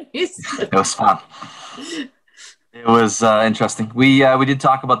Brian. It was fun. It was interesting. We did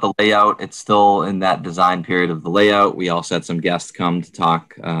talk about the layout. It's still in that design period of the layout. We also had some guests come to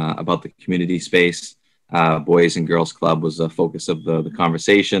talk about the community space. Boys and Girls Club was a focus of the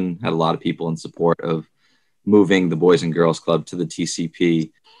conversation. Had a lot of people in support of moving the Boys and Girls Club to the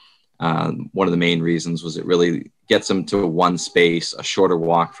TCP. One of the main reasons was it really gets them to one space, a shorter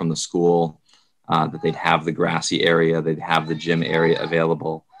walk from the school, that they'd have the grassy area, they'd have the gym area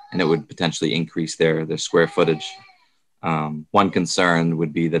available, and it would potentially increase their square footage. One concern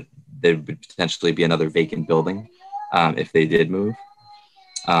would be that there would potentially be another vacant building if they did move.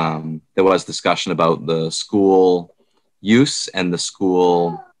 There was discussion about the school use and the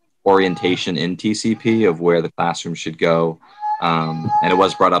school orientation in TCP of where the classroom should go. And it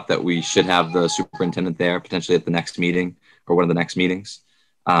was brought up that we should have the superintendent there potentially at the next meeting or one of the next meetings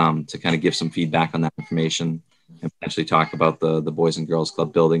to kind of give some feedback on that information and potentially talk about the Boys and Girls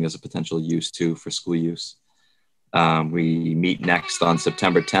Club building as a potential use too for school use. We meet next on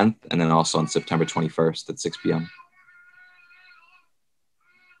September 10th and then also on September 21st at 6 p.m.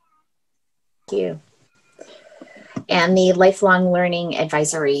 Thank you. And the Lifelong Learning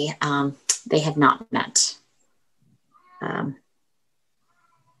Advisory, they have not met.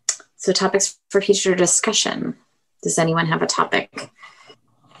 So topics for future discussion. Does anyone have a topic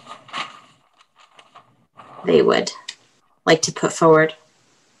they would like to put forward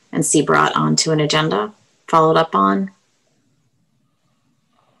and see brought onto an agenda, followed up on?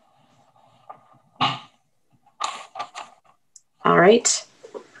 All right.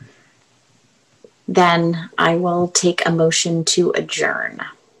 Then I will take a motion to adjourn.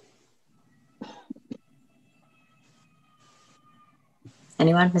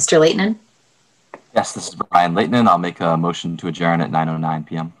 Anyone? Mr. Leighton? Yes, this is Brian Leighton. I'll make a motion to adjourn at 9:09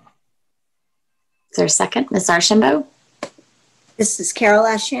 p.m. Is there a second? Ms. Archambault? This is Carol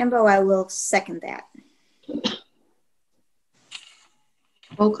Ashambo. I will second that.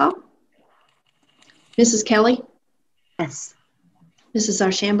 Roll call. Mrs. Kelly? Yes. Mrs.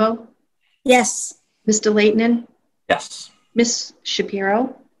 Archambault? Yes. Mr. Leighton? Yes. Ms.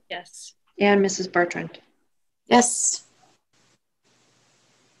 Shapiro? Yes. And Mrs. Bertrand? Yes.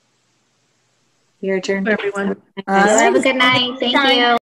 You're adjourned. Everyone. Have a good night. Thank you.